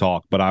fine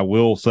talk, but I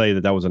will say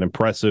that was an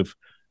impressive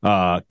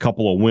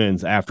couple of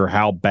wins after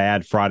how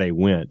bad Friday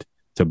went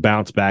to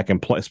bounce back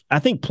and play. I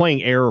think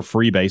playing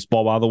error-free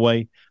baseball, by the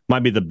way,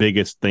 might be the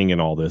biggest thing in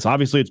all this.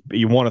 Obviously,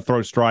 you want to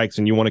throw strikes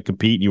and you want to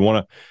compete. And you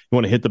want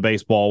to hit the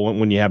baseball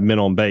when you have men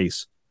on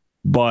base.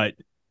 But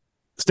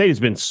State has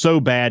been so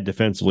bad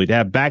defensively to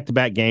have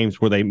back-to-back games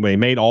where they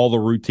made all the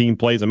routine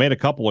plays. They made a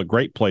couple of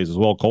great plays as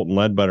well. Colton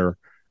Ledbetter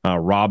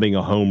robbing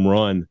a home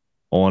run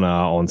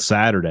on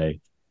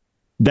Saturday.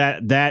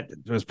 That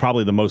was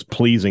probably the most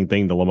pleasing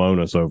thing to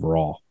Lemonis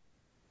overall.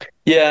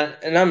 Yeah,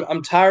 and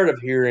I'm tired of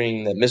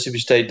hearing that Mississippi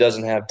State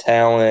doesn't have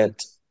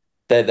talent,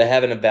 that they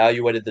haven't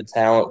evaluated the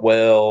talent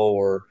well,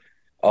 or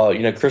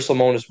Chris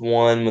Lemonis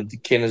won with the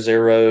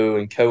Canizero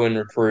and Cohen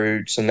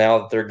recruits, and now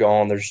that they're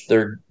gone,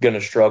 they're going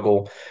to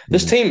struggle. Mm-hmm.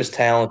 This team is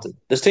talented.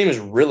 This team is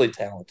really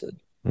talented.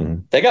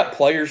 Mm-hmm. They got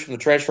players from the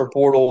transfer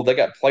portal. They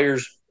got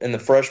players in the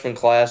freshman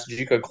class,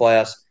 JUCO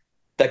class,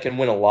 that can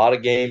win a lot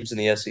of games in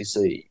the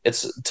SEC.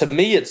 To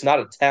me, it's not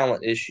a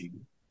talent issue.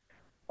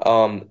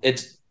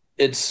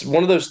 It's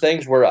one of those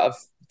things where I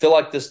feel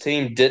like this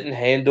team didn't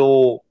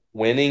handle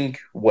winning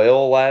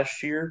well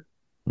last year.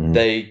 Mm-hmm.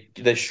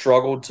 They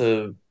struggled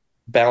to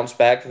bounce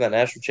back to that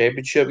national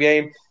championship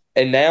game,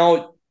 and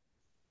now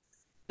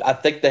I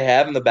think they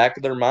have in the back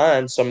of their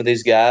mind some of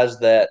these guys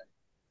that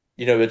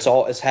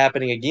it's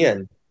happening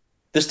again.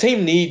 This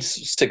team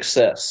needs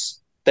success.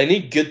 They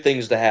need good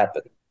things to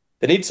happen.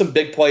 They need some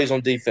big plays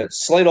on defense.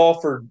 Slade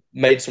Alford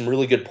made some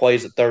really good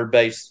plays at third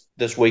base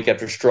this week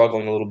after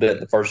struggling a little bit in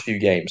the first few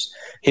games.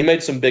 He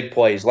made some big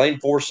plays. Lane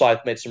Forsythe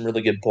made some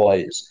really good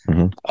plays.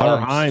 Mm-hmm.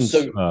 Hunter Hines.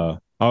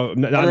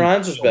 Hunter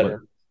Hines was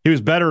better. He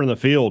was better in the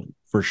field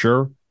for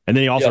sure. And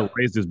then he also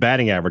raised his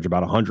batting average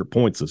about 100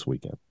 points this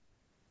weekend.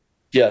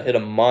 Yeah, hit a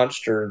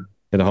monster.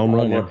 Hit a home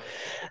run,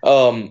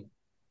 yeah.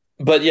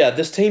 But, yeah,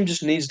 this team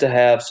just needs to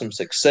have some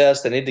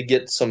success. They need to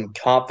get some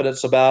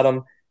confidence about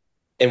them.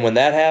 And when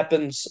that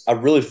happens, I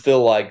really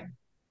feel like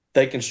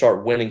they can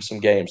start winning some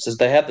games because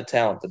they have the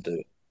talent to do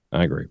it.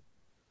 I agree.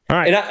 All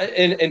right.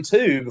 And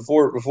two,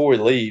 before we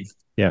leave,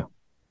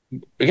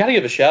 we got to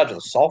give a shout out to the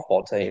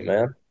softball team,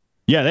 man.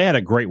 Yeah, they had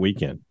a great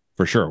weekend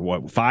for sure.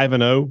 What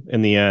 5-0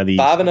 in the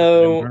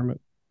 5-0 tournament,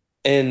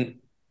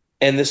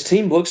 and this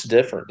team looks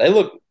different. They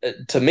look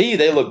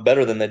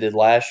better than they did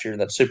last year.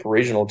 That super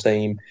regional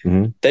team,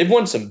 mm-hmm. They've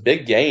won some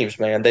big games,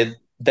 man.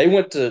 They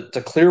went to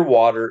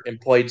Clearwater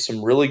and played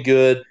some really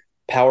good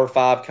Power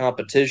 5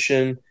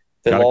 competition.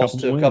 They lost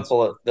to a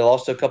couple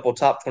of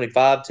top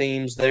 25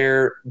 teams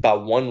there by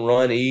 1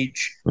 run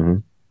each. Mm-hmm.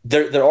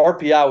 Their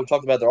RPI, we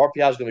talked about, their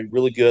RPI is going to be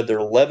really good. They're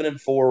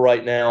 11-4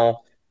 right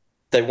now.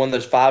 They won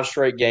those 5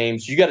 straight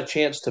games. You got a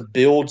chance to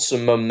build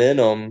some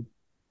momentum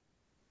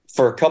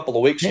for a couple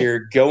of weeks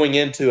here, going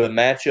into a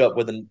matchup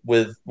with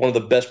one of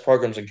the best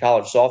programs in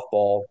college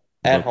softball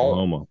at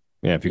Oklahoma. Home.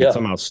 Yeah, if you could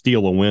somehow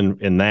steal a win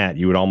in that,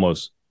 you would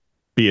almost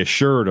be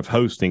assured of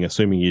hosting,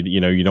 assuming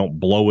you don't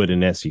blow it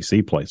in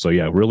SEC play. So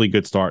yeah, really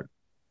good start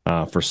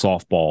for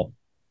softball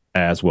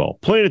as well.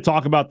 Plenty to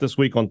talk about this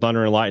week on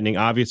Thunder and Lightning.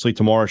 Obviously,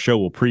 tomorrow's show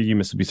will preview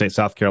Mississippi State,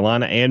 South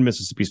Carolina, and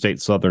Mississippi State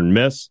Southern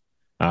Miss.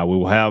 We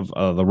will have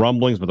the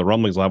Rumblings, but the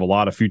Rumblings will have a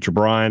lot of future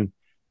Brian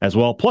as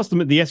well. Plus,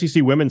 the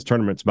SEC women's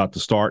tournament's about to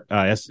start.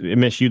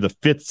 MSU, the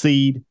 5th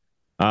seed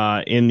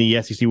in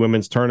the SEC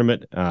women's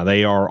tournament.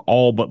 They are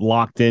all but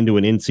locked into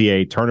an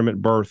NCAA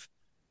tournament berth.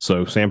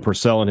 So Sam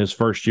Purcell in his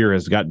first year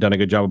has done a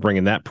good job of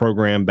bringing that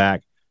program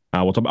back.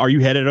 Are you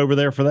headed over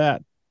there for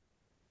that?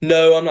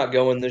 No, I'm not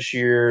going this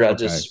year. Okay. I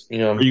just,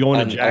 Are you going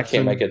to Jackson? I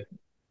can't make it.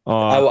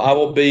 I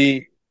will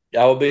be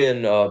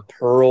in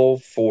Pearl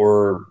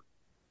for.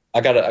 I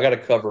gotta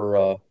cover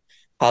a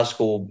high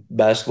school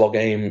basketball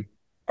game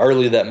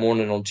early that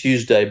morning on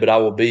Tuesday, but I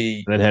will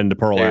be then heading to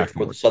Pearl after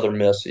for the Southern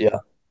Miss. Yeah,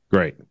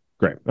 great.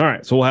 All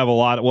right, so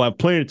we'll have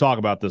plenty to talk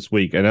about this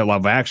week, and we'll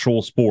have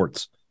actual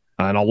sports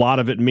and a lot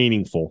of it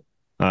meaningful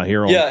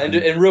here.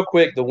 And real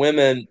quick, the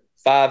women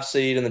 5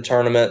 seed in the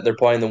tournament, they're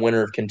playing the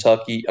winner of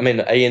Kentucky. I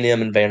mean,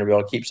 A&M and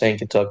Vanderbilt. I keep saying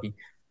Kentucky.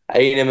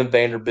 A&M and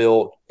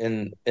Vanderbilt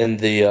in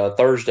the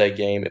Thursday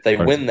game. If they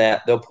win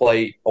that, they'll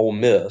play Ole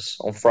Miss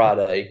on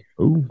Friday.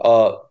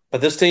 But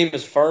this team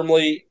is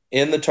firmly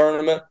in the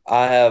tournament.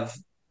 I have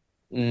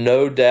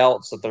no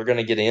doubts that they're going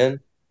to get in.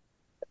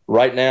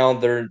 Right now,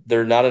 they're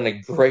not in a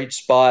great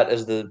spot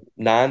as the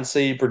 9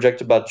 seed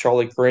projected by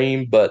Charlie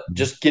Cream, but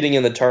just getting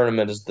in the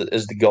tournament is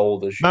the goal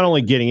this year. Not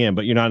only getting in,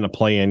 but you're not in a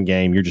play-in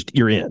game.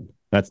 You're in.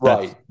 That's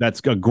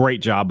a great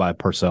job by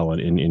Purcell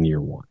in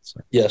year 1. So.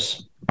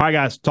 Yes. All right,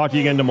 guys. Talk to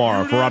you again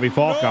tomorrow. For Robbie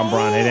Falk, I'm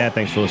Brian Haydad.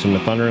 Thanks for listening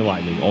to Thunder and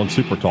Lightning on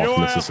Super Talk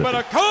Mississippi. You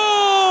better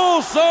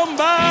call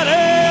somebody.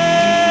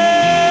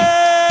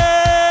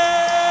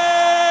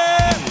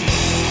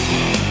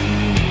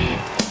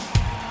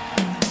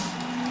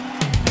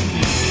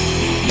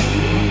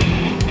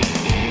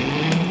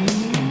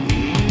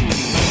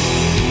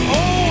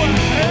 Oh,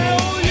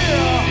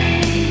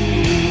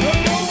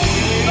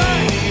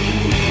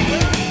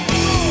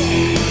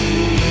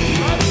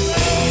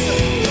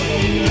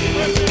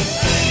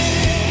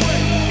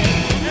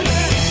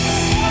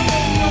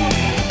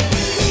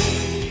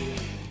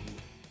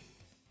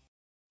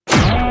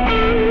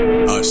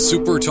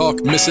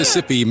 SuperTalk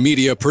Mississippi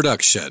media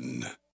production.